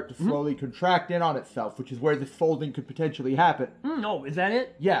it'll start to slowly contract in on itself, which is where this folding could potentially happen. Oh, is that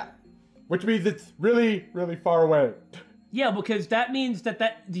it? Yeah. Which means it's really, really far away. Yeah, because that means that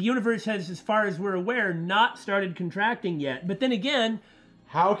the universe has, as far as we're aware, not started contracting yet. But then again...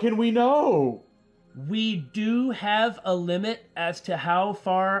 How can we know? We do have a limit as to how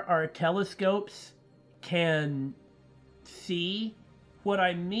far our telescopes can see. What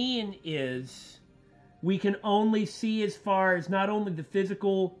I mean is, we can only see as far as not only the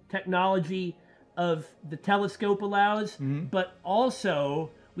physical technology of the telescope allows, but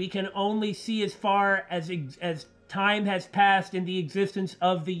also we can only see as far as time has passed in the existence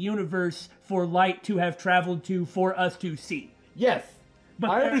of the universe for light to have traveled to for us to see. Yes.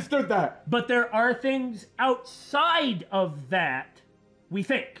 I understood that. But there are things outside of that, we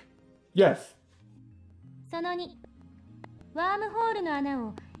think. Yes. その2、ワームホールの穴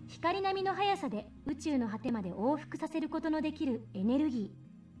を光並みの速さで宇宙の果てまで往復させることのできるエネルギ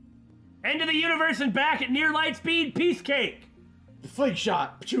ー。End of the universe and back at near light speed, piece cake! The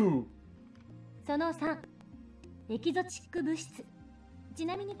slingshot. Pachoo. その3、エキゾチック物質。ち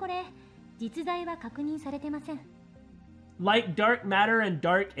なみにこれ、実在は確認されてません。Like dark matter and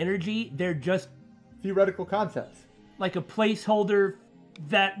dark energy, they're just Theoretical concepts. like a placeholder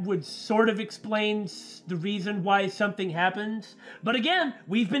that would sort of explain the reason why something happens. But again,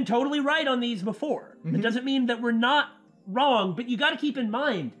 we've been totally right on these before. It doesn't mean that we're not wrong, but you got to keep in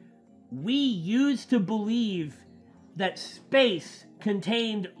mind, we used to believe that space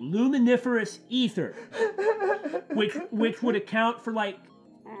contained luminiferous ether, which would account for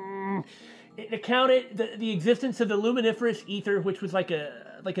it accounted the existence of the luminiferous ether, which was like a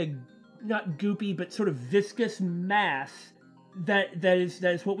not goopy but sort of viscous mass that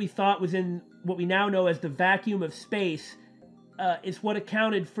is what we thought was in what we now know as the vacuum of space, is what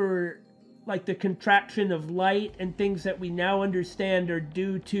accounted for like the contraction of light and things that we now understand are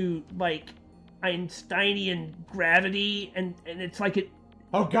due to like Einsteinian gravity, and it's like it.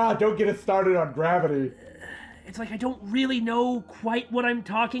 Oh God, don't get us started on gravity. It's like I don't really know quite what I'm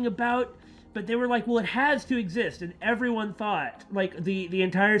talking about, but they were like, well, it has to exist, and everyone thought, like the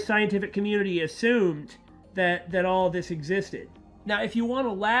entire scientific community assumed that all this existed. Now, if you want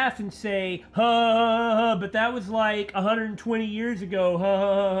to laugh and say, ha, ha, ha, but that was like 120 years ago, ha,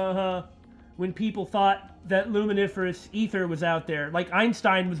 ha, ha, ha, when people thought that luminiferous ether was out there. Like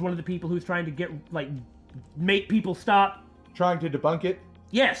Einstein was one of the people who was trying to make people stop. Trying to debunk it?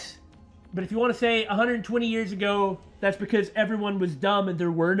 Yes. But if you want to say 120 years ago, that's because everyone was dumb and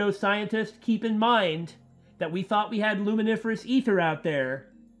there were no scientists, keep in mind that we thought we had luminiferous ether out there.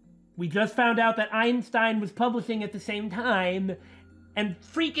 We just found out that Einstein was publishing at the same time, and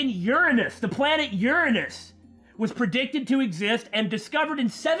freaking Uranus, the planet Uranus, was predicted to exist and discovered in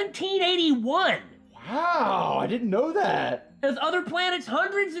 1781. Wow, I didn't know that. There's other planets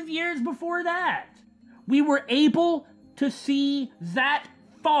hundreds of years before that. We were able to see that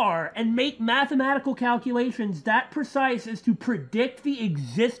far and make mathematical calculations that precise as to predict the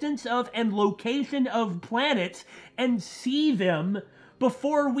existence of and location of planets and see them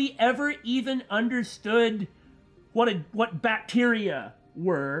before we ever even understood what bacteria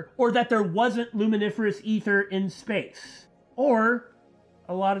were, or that there wasn't luminiferous ether in space, or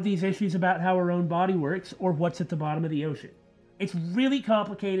a lot of these issues about how our own body works, or what's at the bottom of the ocean. It's really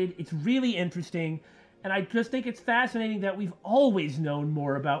complicated, it's really interesting, and I just think it's fascinating that we've always known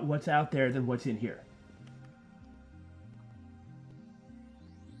more about what's out there than what's in here.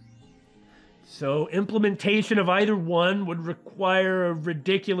 So implementation of either one would require a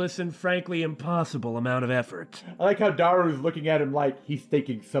ridiculous and frankly impossible amount of effort. I like how Daru's looking at him like he's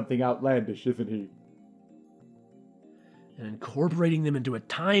thinking something outlandish, isn't he? And incorporating them into a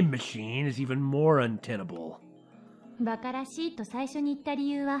time machine is even more untenable. バカらしいと最初に言った理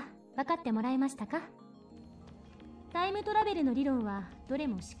由は分かってもらえましたか？タイムトラベルの理論はどれ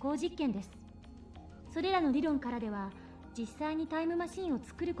も思考実験です。それらの理論からでは実際にタイムマシンを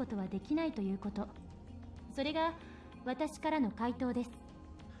作ることはできないということ。それが私からの回答です。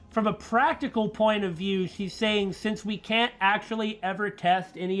From a practical point of view, she's saying since we can't actually ever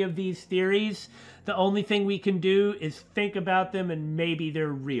test any of these theories, the only thing we can do is think about them and maybe they're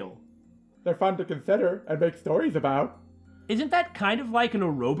real. They're fun to consider and make stories about. Isn't that kind of like an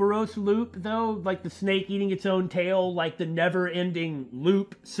Ouroboros loop, though? Like the snake eating its own tail, like the never-ending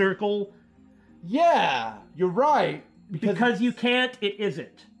loop circle? Yeah, you're right. Because you can't, it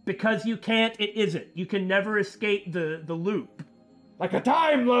isn't. Because you can't, it isn't. You can never escape the loop. Like a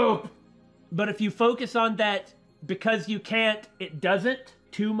time loop! But if you focus on that because you can't, it doesn't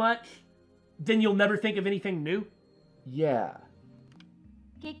too much, then you'll never think of anything new. Yeah.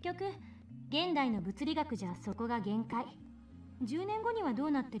 結局、現代の物理学じゃそこが限界。10年後にはど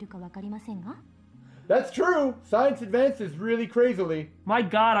うなってるか分かりませんが。That's true. Science advances really crazily. My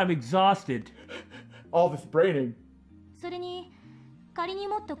God, I'm exhausted. All this braining. それに、仮に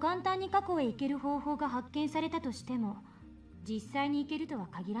もっと簡単に過去へ行ける方法が発見されたとしても、実際に行けるとは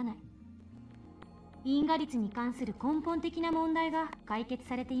限らない。因果率に関する根本的な問題が解決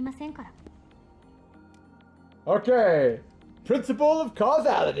されていませんから。Okay. Principle of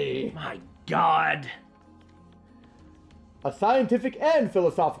causality. My God. A scientific and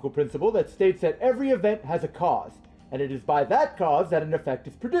philosophical principle that states that every event has a cause, and it is by that cause that an effect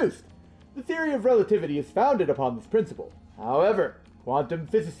is produced. The theory of relativity is founded upon this principle. However, Quantum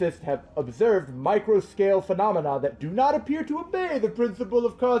physicists have observed microscale phenomena that do not appear to obey the principle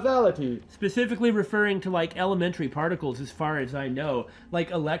of causality. Specifically referring to, like, elementary particles, as far as I know. Like,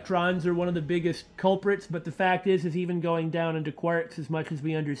 electrons are one of the biggest culprits, but the fact is even going down into quarks, as much as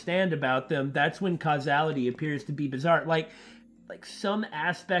we understand about them, that's when causality appears to be bizarre. Like some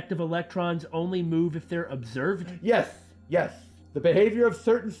aspect of electrons only move if they're observed? Yes. The behavior of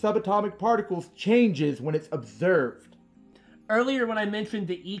certain subatomic particles changes when it's observed. Earlier when I mentioned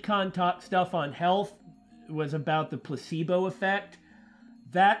the econ talk stuff on health was about the placebo effect,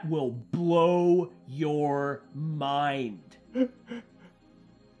 that will blow your mind.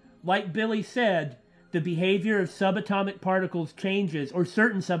 Like Billy said, the behavior of subatomic particles changes, or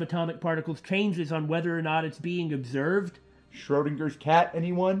certain subatomic particles changes on whether or not it's being observed. Schrodinger's cat,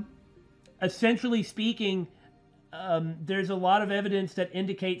 anyone? Essentially speaking, there's a lot of evidence that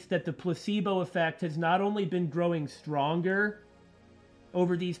indicates that the placebo effect has not only been growing stronger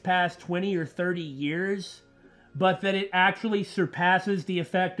over these past 20 or 30 years, but that it actually surpasses the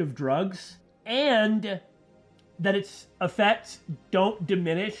effect of drugs, and that its effects don't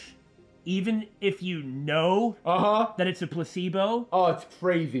diminish even if you know that it's a placebo. Oh, it's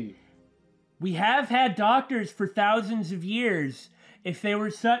crazy. We have had doctors for thousands of years. If they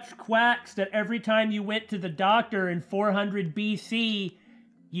were such quacks that every time you went to the doctor in 400 BC,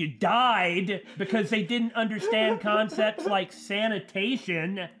 you died because they didn't understand concepts like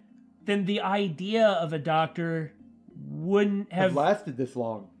sanitation, then the idea of a doctor wouldn't have lasted this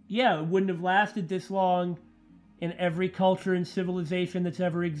long. Yeah, it wouldn't have lasted this long in every culture and civilization that's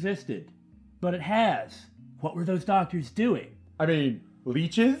ever existed. But it has. What were those doctors doing? I mean,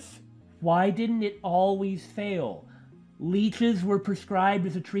 leeches? Why didn't it always fail? Leeches were prescribed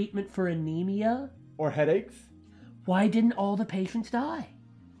as a treatment for anemia? Or headaches? Why didn't all the patients die?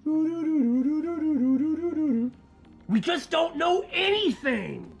 We just don't know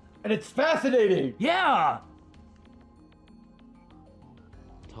anything! And it's fascinating! Yeah!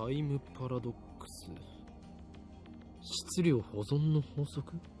 タイムパラドックス。質量保存の法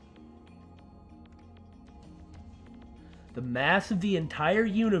則? The mass of the entire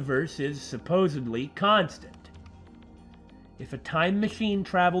universe is supposedly constant. If a time machine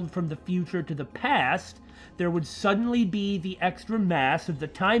traveled from the future to the past, there would suddenly be the extra mass of the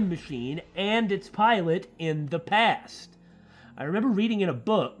time machine and its pilot in the past. I remember reading in a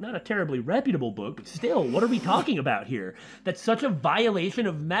book, not a terribly reputable book, but still, what are we talking about here? That such a violation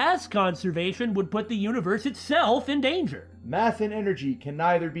of mass conservation would put the universe itself in danger. Mass and energy can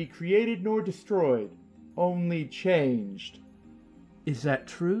neither be created nor destroyed, only changed. Is that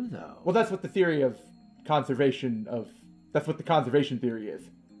true, though? Well, that's what the theory of conservation of... That's what the conservation theory is.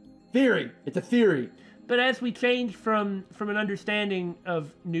 Theory! It's a theory! But as we change from an understanding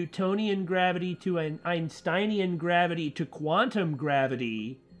of Newtonian gravity to an Einsteinian gravity to quantum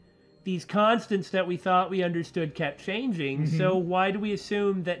gravity, these constants that we thought we understood kept changing, so why do we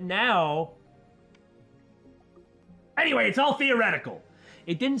assume that now... Anyway, it's all theoretical.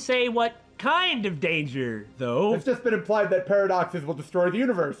 It didn't say what kind of danger, though. It's just been implied that paradoxes will destroy the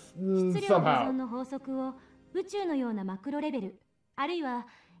universe. Somehow. 宇宙のようなマクロレベル、あるいは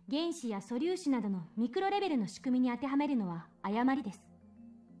原子や素粒子などのミクロレベルの仕組みに当てはめるのは誤りです。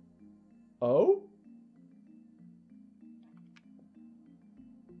Oh?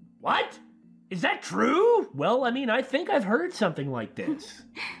 What? Is that true? Well, I mean, I think I've heard something like this.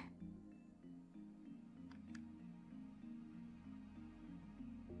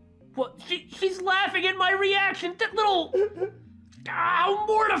 Well, she's laughing at my reaction. That little... How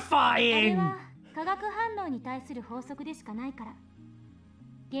mortifying! 化学反応に対する法則でしかないから。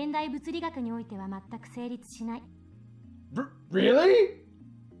現代物理学においては全く成立しない。Really?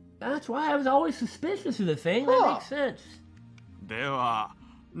 That's why I was always suspicious of the thing. That makes sense. では、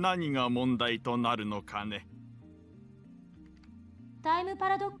何が問題となるのかね。タイムパ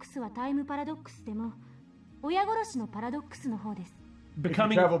ラドックスはタイムパラドックスでも、親殺しのパラドックスの方です。If you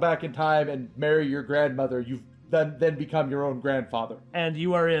travel back in time and marry your grandmother, you've then become your own grandfather. And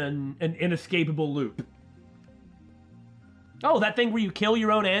you are in an inescapable loop. Oh, that thing where you kill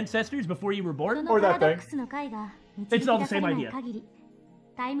your own ancestors before you were born? Or that thing. It's all the same idea.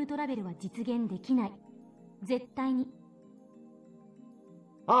 タイムトラベルは実現できない。絶対に。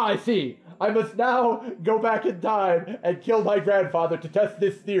Ah, I see. I must now go back in time and kill my grandfather to test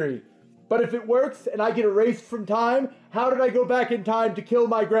this theory. But if it works and I get erased from time, how did I go back in time to kill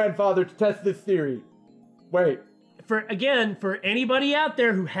my grandfather to test this theory? Wait. For anybody out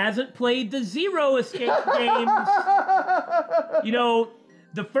there who hasn't played the Zero Escape games, you know,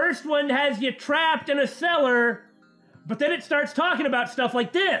 the first one has you trapped in a cellar, but then it starts talking about stuff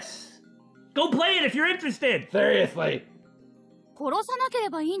like this. Go play it if you're interested. Seriously. 殺さなけ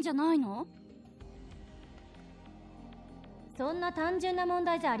ればいいんじゃないの？そんな単純な問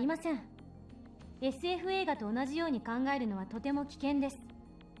題じゃありません。SF 映画と同じように考えるのはとても危険です。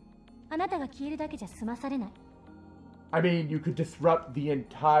あなたが消えるだけじゃ済まされない。I mean, you could disrupt the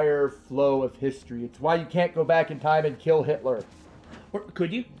entire flow of history. It's why you can't go back in time and kill Hitler. Or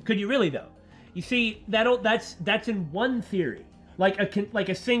could you? Could you really though? You see, that's in one theory, like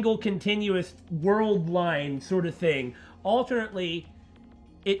a single continuous world line sort of thing. Alternately,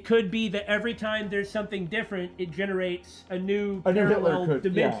 it could be that every time there's something different, it generates a new parallel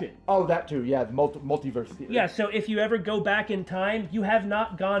dimension. Yeah. Oh, that too. Yeah, the multiverse theory. Yeah. So if you ever go back in time, you have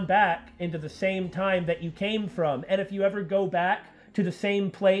not gone back into the same time that you came from, and if you ever go back to the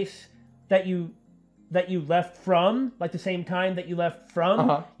same place that you left from, like the same time that you left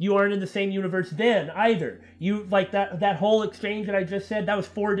from, you aren't in the same universe then either. You like that whole exchange that I just said. That was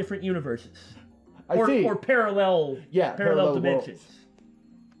 4 different universes, or parallel dimensions. Worlds.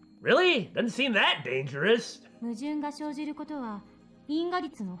 Really? Doesn't seem that dangerous. 矛盾が生じることは因果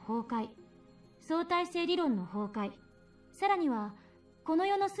律の崩壊、相対性理論の崩壊、さらにはこの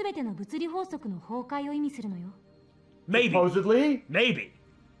世のすべての物理法則の崩壊を意味するのよ。Maybe. Supposedly? Maybe.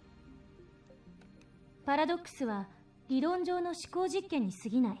 パラドックスは理論上の思考実験に過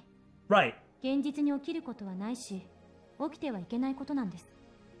ぎない。Right. 現実に起きることはないし、起きてはいけないことなんです。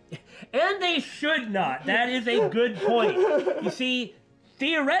And they should not. That is a good point. You see,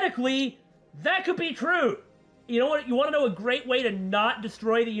 theoretically, that could be true. You know what? You want to know a great way to not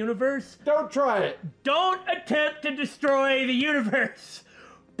destroy the universe? Don't try it. Don't attempt to destroy the universe.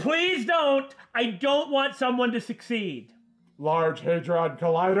 Please don't. I don't want someone to succeed. Large Hadron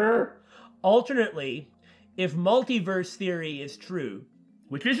Collider? Alternately, if multiverse theory is true,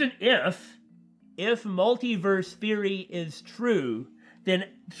 which isn't if multiverse theory is true, then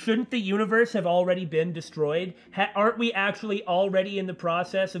shouldn't the universe have already been destroyed? Aren't we actually already in the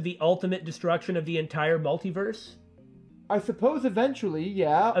process of the ultimate destruction of the entire multiverse? I suppose eventually,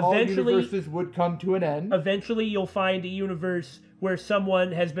 yeah, all universes would come to an end. Eventually you'll find a universe where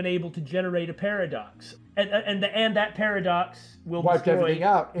someone has been able to generate a paradox. And that paradox will wipe everything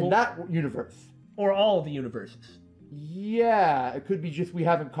out in that universe. Or all of the universes. Yeah, it could be just we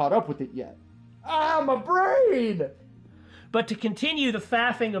haven't caught up with it yet. Ah, my brain! But to continue the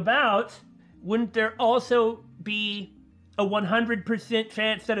faffing about, wouldn't there also be a 100%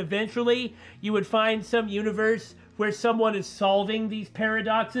 chance that eventually you would find some universe where someone is solving these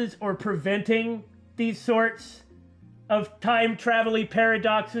paradoxes or preventing these sorts of time-traveling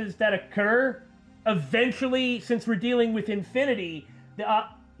paradoxes that occur? Eventually, since we're dealing with infinity,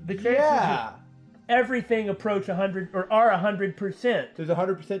 the chances of everything approach 100 or are 100%. There's a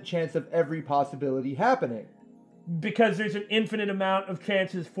 100% chance of every possibility happening. Because there's an infinite amount of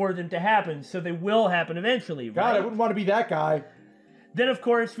chances for them to happen, so they will happen eventually, right? God, I wouldn't want to be that guy. Then, of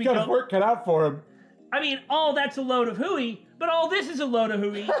course, He's got his work cut out for him. I mean, all that's a load of hooey, but all this is a load of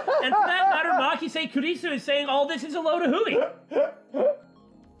hooey. And for that matter, Makise Kurisu is saying all this is a load of hooey.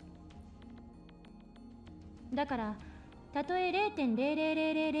 だから、たとえ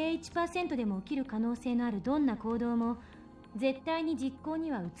 0.00001% でも起きる可能性のあるどんな行動も絶対に実行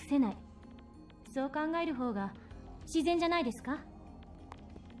には移せない。そう考える方が自然じゃないですか？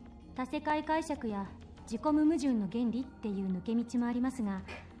多世界解釈や自己無矛盾の原理っていう抜け道もありますが、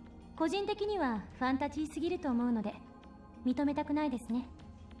個人的にはファンタジーすぎると思うので認めたくないですね。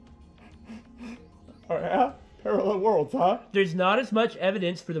Oh yeah? Parallel worlds, huh? There's not as much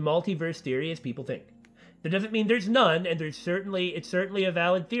evidence for the multiverse theory as people think. That doesn't mean there's none, and it's certainly a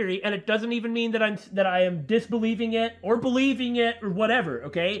valid theory, and it doesn't even mean that I am disbelieving it or believing it or whatever.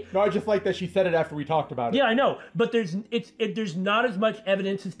 Okay? No, I just like that she said it after we talked about it. Yeah, I know, but there's not as much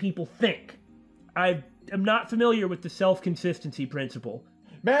evidence as people think. I am not familiar with the self-consistency principle.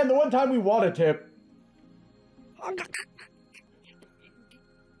 Man, the one time we won a tip.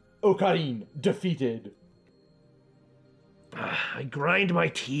 Ocarine defeated. I grind my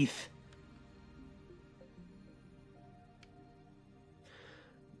teeth.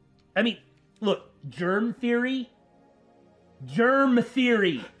 I mean, look, germ theory.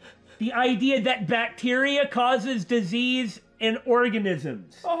 The idea that bacteria causes disease in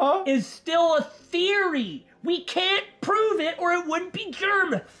organisms is still a theory. We can't prove it or it wouldn't be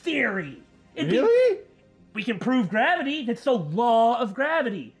germ theory. Really? We can prove gravity. That's the law of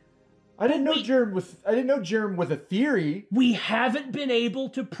gravity. I didn't know germ was a theory. We haven't been able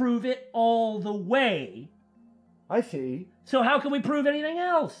to prove it all the way. I see. So how can we prove anything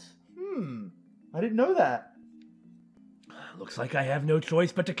else? I didn't know that. Looks like I have no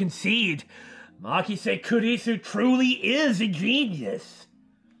choice but to concede. Makise Kurisu truly is a genius.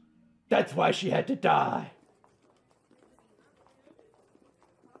 That's why she had to die.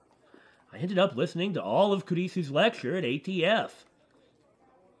 I ended up listening to all of Kurisu's lecture at ATF.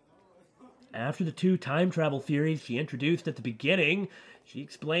 After the 2 time travel theories she introduced at the beginning, she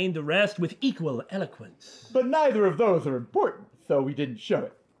explained the rest with equal eloquence. But neither of those are important, so we didn't show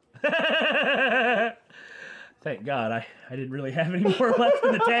it. Thank God, I didn't really have any more left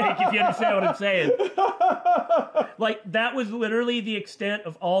in the tank, if you understand what I'm saying. Like, that was literally the extent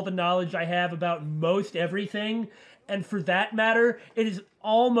of all the knowledge I have about most everything, and for that matter, it is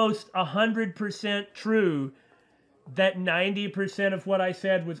almost 100% true that 90% of what I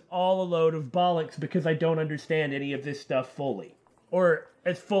said was all a load of bollocks because I don't understand any of this stuff fully. Or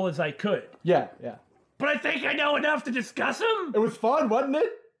as full as I could. Yeah. But I think I know enough to discuss them! It was fun, wasn't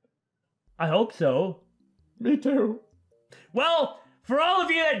it? I hope so. Me too. Well, for all of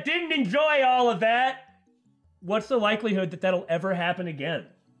you that didn't enjoy all of that, what's the likelihood that that'll ever happen again?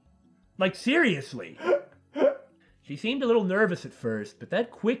 Like, seriously. She seemed a little nervous at first, but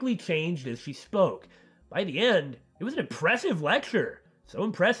that quickly changed as she spoke. By the end, it was an impressive lecture. So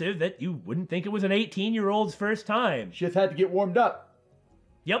impressive that you wouldn't think it was an 18-year-old's first time. She just had to get warmed up.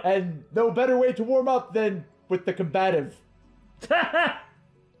 Yep. And no better way to warm up than with the combative.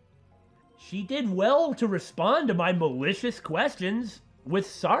 She did well to respond to my malicious questions with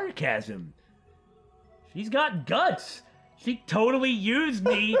sarcasm. She's got guts. She totally used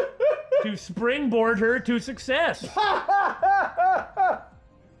me to springboard her to success.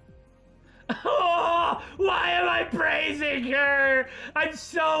 Oh, why am I praising her? I'm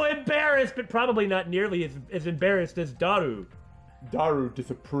so embarrassed, but probably not nearly as embarrassed as Daru. Daru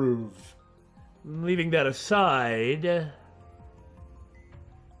disapproves. Leaving that aside,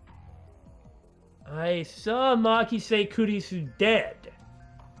 I saw Makise Kurisu dead.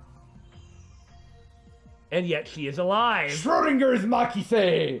 And yet she is alive. Schrodinger's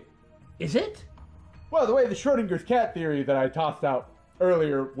Makise! Is it? Well, the way the Schrodinger's cat theory that I tossed out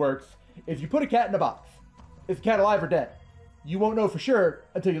earlier works is you put a cat in a box. Is the cat alive or dead? You won't know for sure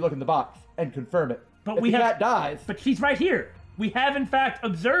until you look in the box and confirm it. But if the cat dies... But she's right here. We have, in fact,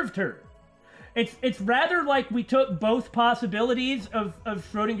 observed her. It's rather like we took both possibilities of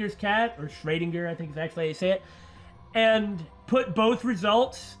Schrodinger's cat, or Schrödinger, I think is actually how you say it, and put both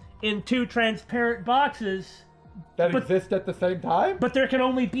results in 2 transparent boxes. That exist at the same time? But there can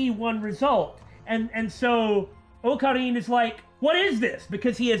only be one result. And so Ocarine is like, what is this?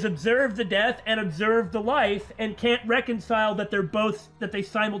 Because he has observed the death and observed the life and can't reconcile that that they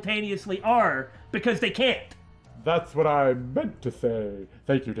simultaneously are, because they can't. That's what I meant to say.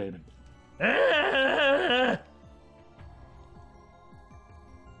 Thank you, Damon. My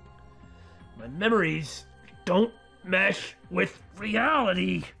memories don't mesh with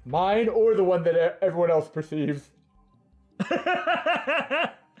reality. Mine or the one that everyone else perceives.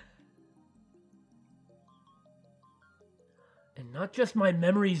 And not just my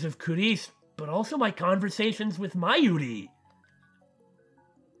memories of Kurisu, but also my conversations with Mayuri.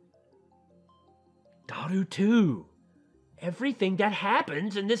 Daru too. Everything that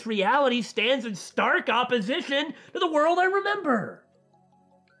happens in this reality stands in stark opposition to the world I remember.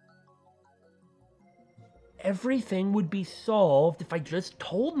 Everything would be solved if I just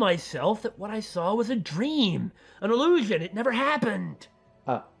told myself that what I saw was a dream, an illusion, it never happened.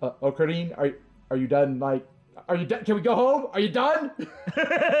 Ocarine, are you done, are you done? Can we go home? Are you done?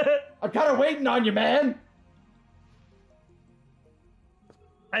 I'm kind of waiting on you, man.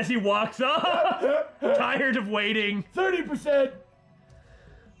 As he walks off, tired of waiting. 30%.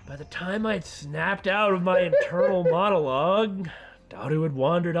 By the time I'd snapped out of my internal monologue, Daru had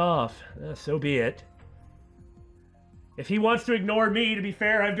wandered off. So be it. If he wants to ignore me, to be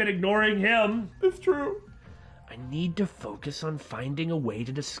fair, I've been ignoring him. It's true. I need to focus on finding a way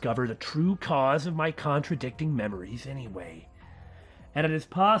to discover the true cause of my contradicting memories anyway. And it is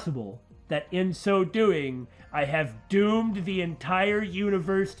possible that in so doing, I have doomed the entire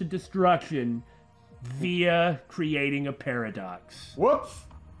universe to destruction via creating a paradox. Whoops!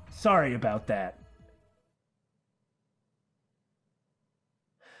 Sorry about that.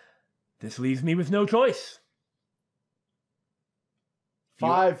 This leaves me with no choice.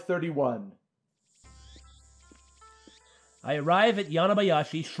 5:31. I arrive at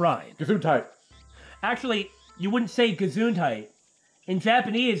Yanabayashi Shrine. Gesundheit. Actually, you wouldn't say Gesundheit. In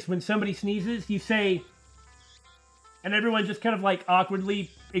Japanese, when somebody sneezes, you say... And everyone just kind of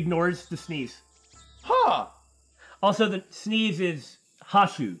awkwardly ignores the sneeze. Huh! Also, the sneeze is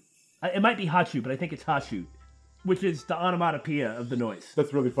hashu. It might be hachu, but I think it's hashu. Which is the onomatopoeia of the noise.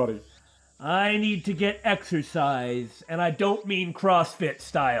 That's really funny. I need to get exercise, and I don't mean CrossFit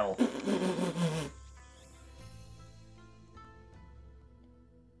style.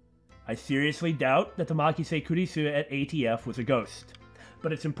 I seriously doubt that the Makise Kurisu at ATF was a ghost.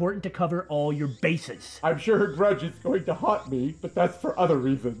 but it's important to cover all your bases. I'm sure her grudge is going to haunt me, but that's for other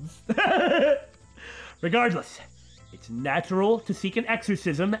reasons. Regardless, it's natural to seek an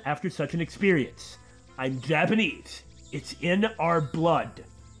exorcism after such an experience. I'm Japanese. It's in our blood.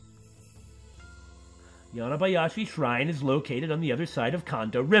 Yanabayashi Shrine is located on the other side of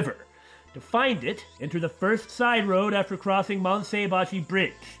Kanda River. To find it, enter the first side road after crossing Manseibashi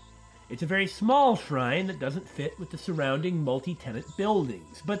Bridge. It's a very small shrine that doesn't fit with the surrounding multi-tenant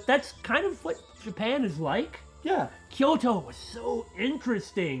buildings, but that's kind of what Japan is like. Yeah. Kyoto was so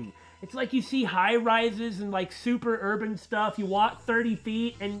interesting. It's like you see high-rises and like super urban stuff. You walk 30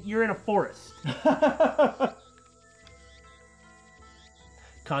 feet and you're in a forest.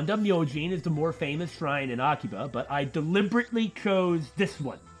 Kanda Myojin is the more famous shrine in Akiba, but I deliberately chose this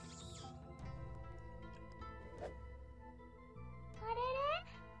one.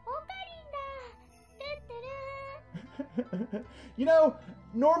 You know,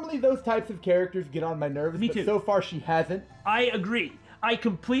 normally those types of characters get on my nerves, Me but too. so far she hasn't. I agree. I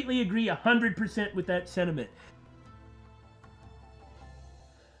completely agree 100% with that sentiment.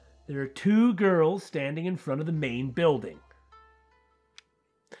 There are two girls standing in front of the main building.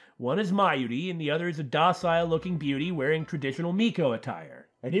 One is Mayuri, and the other is a docile-looking beauty wearing traditional Miko attire.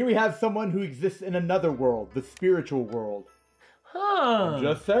 And here we have someone who exists in another world, the spiritual world. Huh.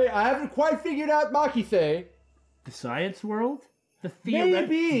 Just say, I haven't quite figured out Makise. The science world? The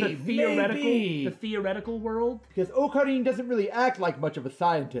Maybe. theoretical world? Because Ocarine doesn't really act like much of a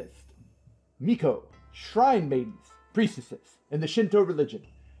scientist. Miko, shrine maidens, priestesses, in the Shinto religion.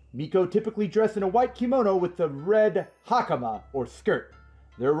 Miko typically dress in a white kimono with a red hakama, or skirt.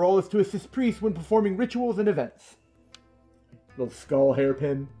 Their role is to assist priests when performing rituals and events. Little skull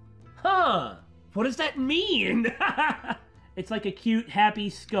hairpin. Huh. What does that mean? It's like a cute, happy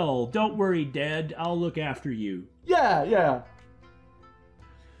skull. Don't worry, Dad. I'll look after you. Yeah.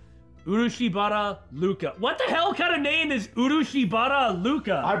 Urushibara Luka. What the hell kind of name is Urushibara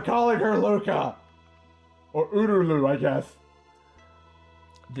Luka? I'm calling her Luka. Or Urulu, I guess.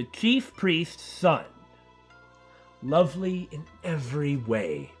 The chief priest's son. Lovely in every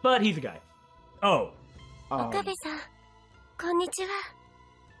way. But he's a guy. Oh. Okabe-san, konnichiwa.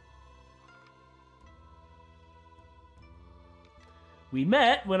 We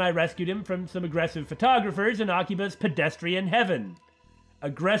met when I rescued him from some aggressive photographers in Akiba's pedestrian heaven.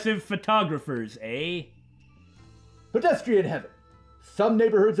 Aggressive photographers, eh? Pedestrian heaven. Some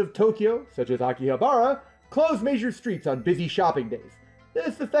neighborhoods of Tokyo, such as Akihabara, close major streets on busy shopping days.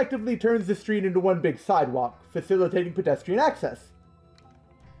 This effectively turns the street into one big sidewalk, facilitating pedestrian access.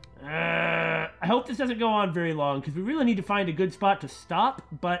 I hope this doesn't go on very long, because we really need to find a good spot to stop,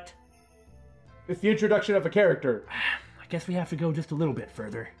 but... It's the introduction of a character. I guess we have to go just a little bit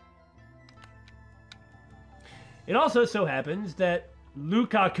further. It also so happens that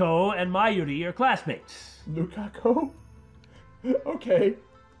Lukako and Mayuri are classmates. Lukako? Okay.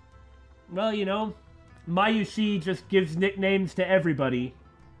 Well, you know, Mayushi just gives nicknames to everybody.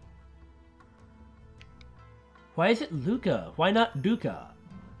 Why is it Luka? Why not Duka?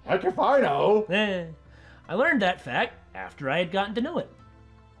 Heck if I know. I learned that fact after I had gotten to know it.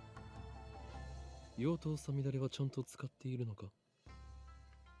 用途さみだれはちゃんと使っているのか？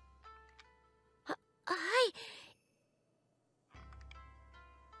はい。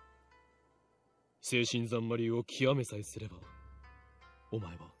精神ざんまりを極めさえすれば、お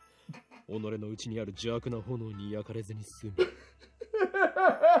前は己の内にある邪悪な炎に焼かれずに済む。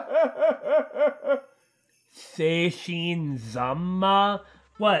Seishin Zamma?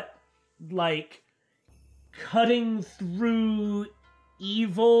 What? Like cutting through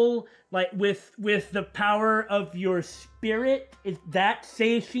evil? Like with the power of your spirit? Is that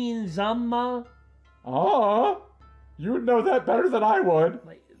Seishin Zamma? You would know that better than I would.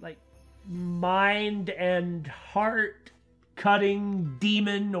 Like mind and heart cutting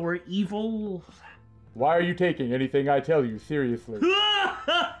demon or evil? Why are you taking anything I tell you seriously?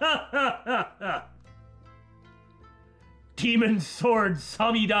 Demon sword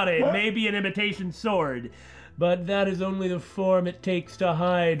Samidare may be an imitation sword, but that is only the form it takes to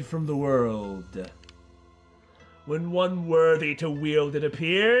hide from the world. When one worthy to wield it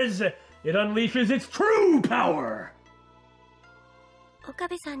appears, it unleashes its true power! 岡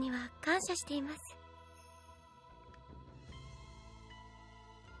部さんには感謝しています。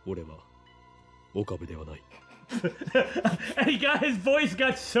俺は岡部ではない。 And his voice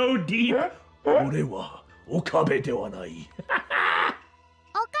got so deep. 俺は岡部ではない。オカ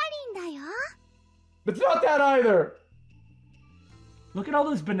リンだよ。 It's not that either! Look at all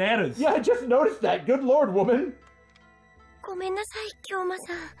those bananas. Yeah, I just noticed that. Good lord, woman. ごめんなさい、京馬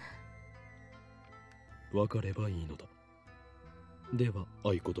さん。分かればいいのだ。では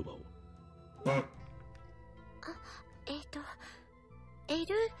合言葉を。エ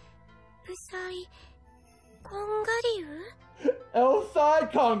ルプサイコンガリウ El Sai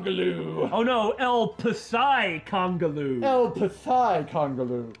Kongaloo! Oh no, El Pasai Kongaloo! El Pasai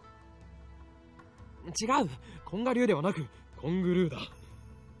Kongaloo! 違う、コンガ流ではなくコングルーだ。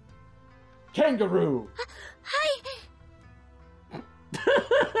Kangaroo!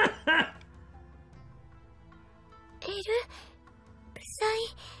 エルプサイ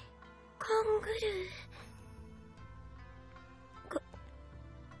コングル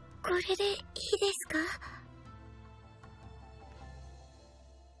これでいいですか？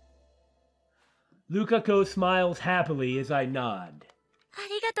 Lukako smiles happily as I nod. あ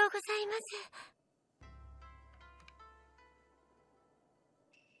りがとうございます。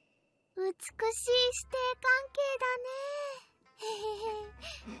美しい師弟関係だ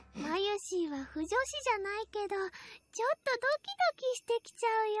ね。マユシーは不女子じゃないけど、ちょっとドキドキしてきちゃ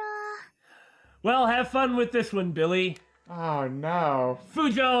うよ。 Well, have fun with this one, Billy. Oh no.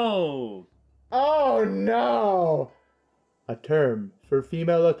 Fujo! Oh no! A term for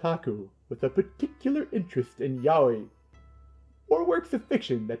female otaku with a particular interest in yaoi, or works of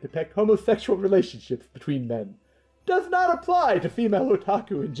fiction that depict homosexual relationships between men, does not apply to female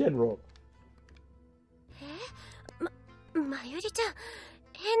otaku in general. まゆりちゃん、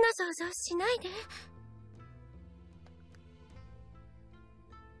変な想像しないで。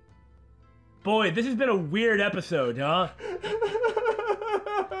 Boy, this has been a weird episode, huh?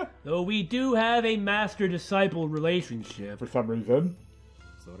 Though we do have a master-disciple relationship. For some reason.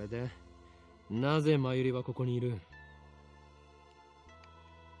 それで、なぜマユリはここにいる？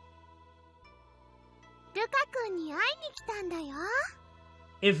ルカ君に会いに来たんだよ。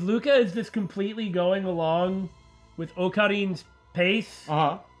 If Luca is just completely going along with Okarin's pace,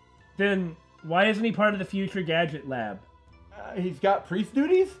 then why isn't he part of the future gadget lab? He's got priest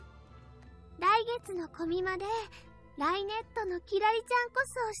duties? 来月のコミマでライネットのキラリちゃんこ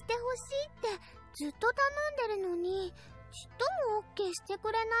そしてほしいってずっと頼んでるのにちっとも OK して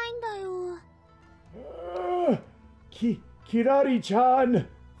くれないんだよ。Kirari-chan,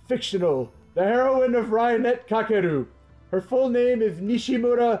 fictional, the heroine of Ryonet Kakeru. Her full name is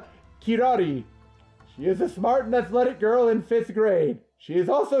Nishimura Kirari. She is a smart and athletic girl in 5th grade. She is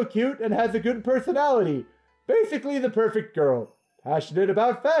also cute and has a good personality. Basically the perfect girl. Passionate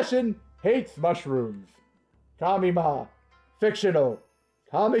about fashion, hates mushrooms. Kamima, fictional,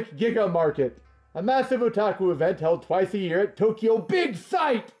 comic Giga Market, a massive otaku event held twice a year at Tokyo Big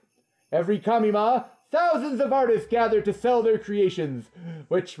Sight. Every Kamima, thousands of artists gather to sell their creations,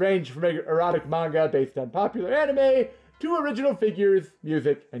 which range from erotic manga based on popular anime to original figures,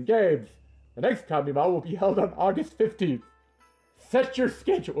 music, and games. The next Kamima will be held on August 15th. Set your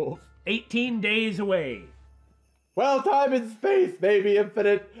schedules. 18 days away. Well, time and space may be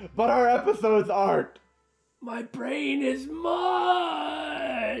infinite, but our episodes aren't. My brain is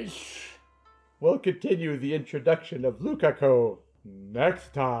mush. We'll continue the introduction of Lukako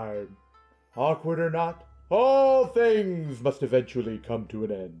next time. Awkward or not, all things must eventually come to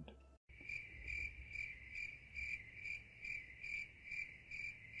an end.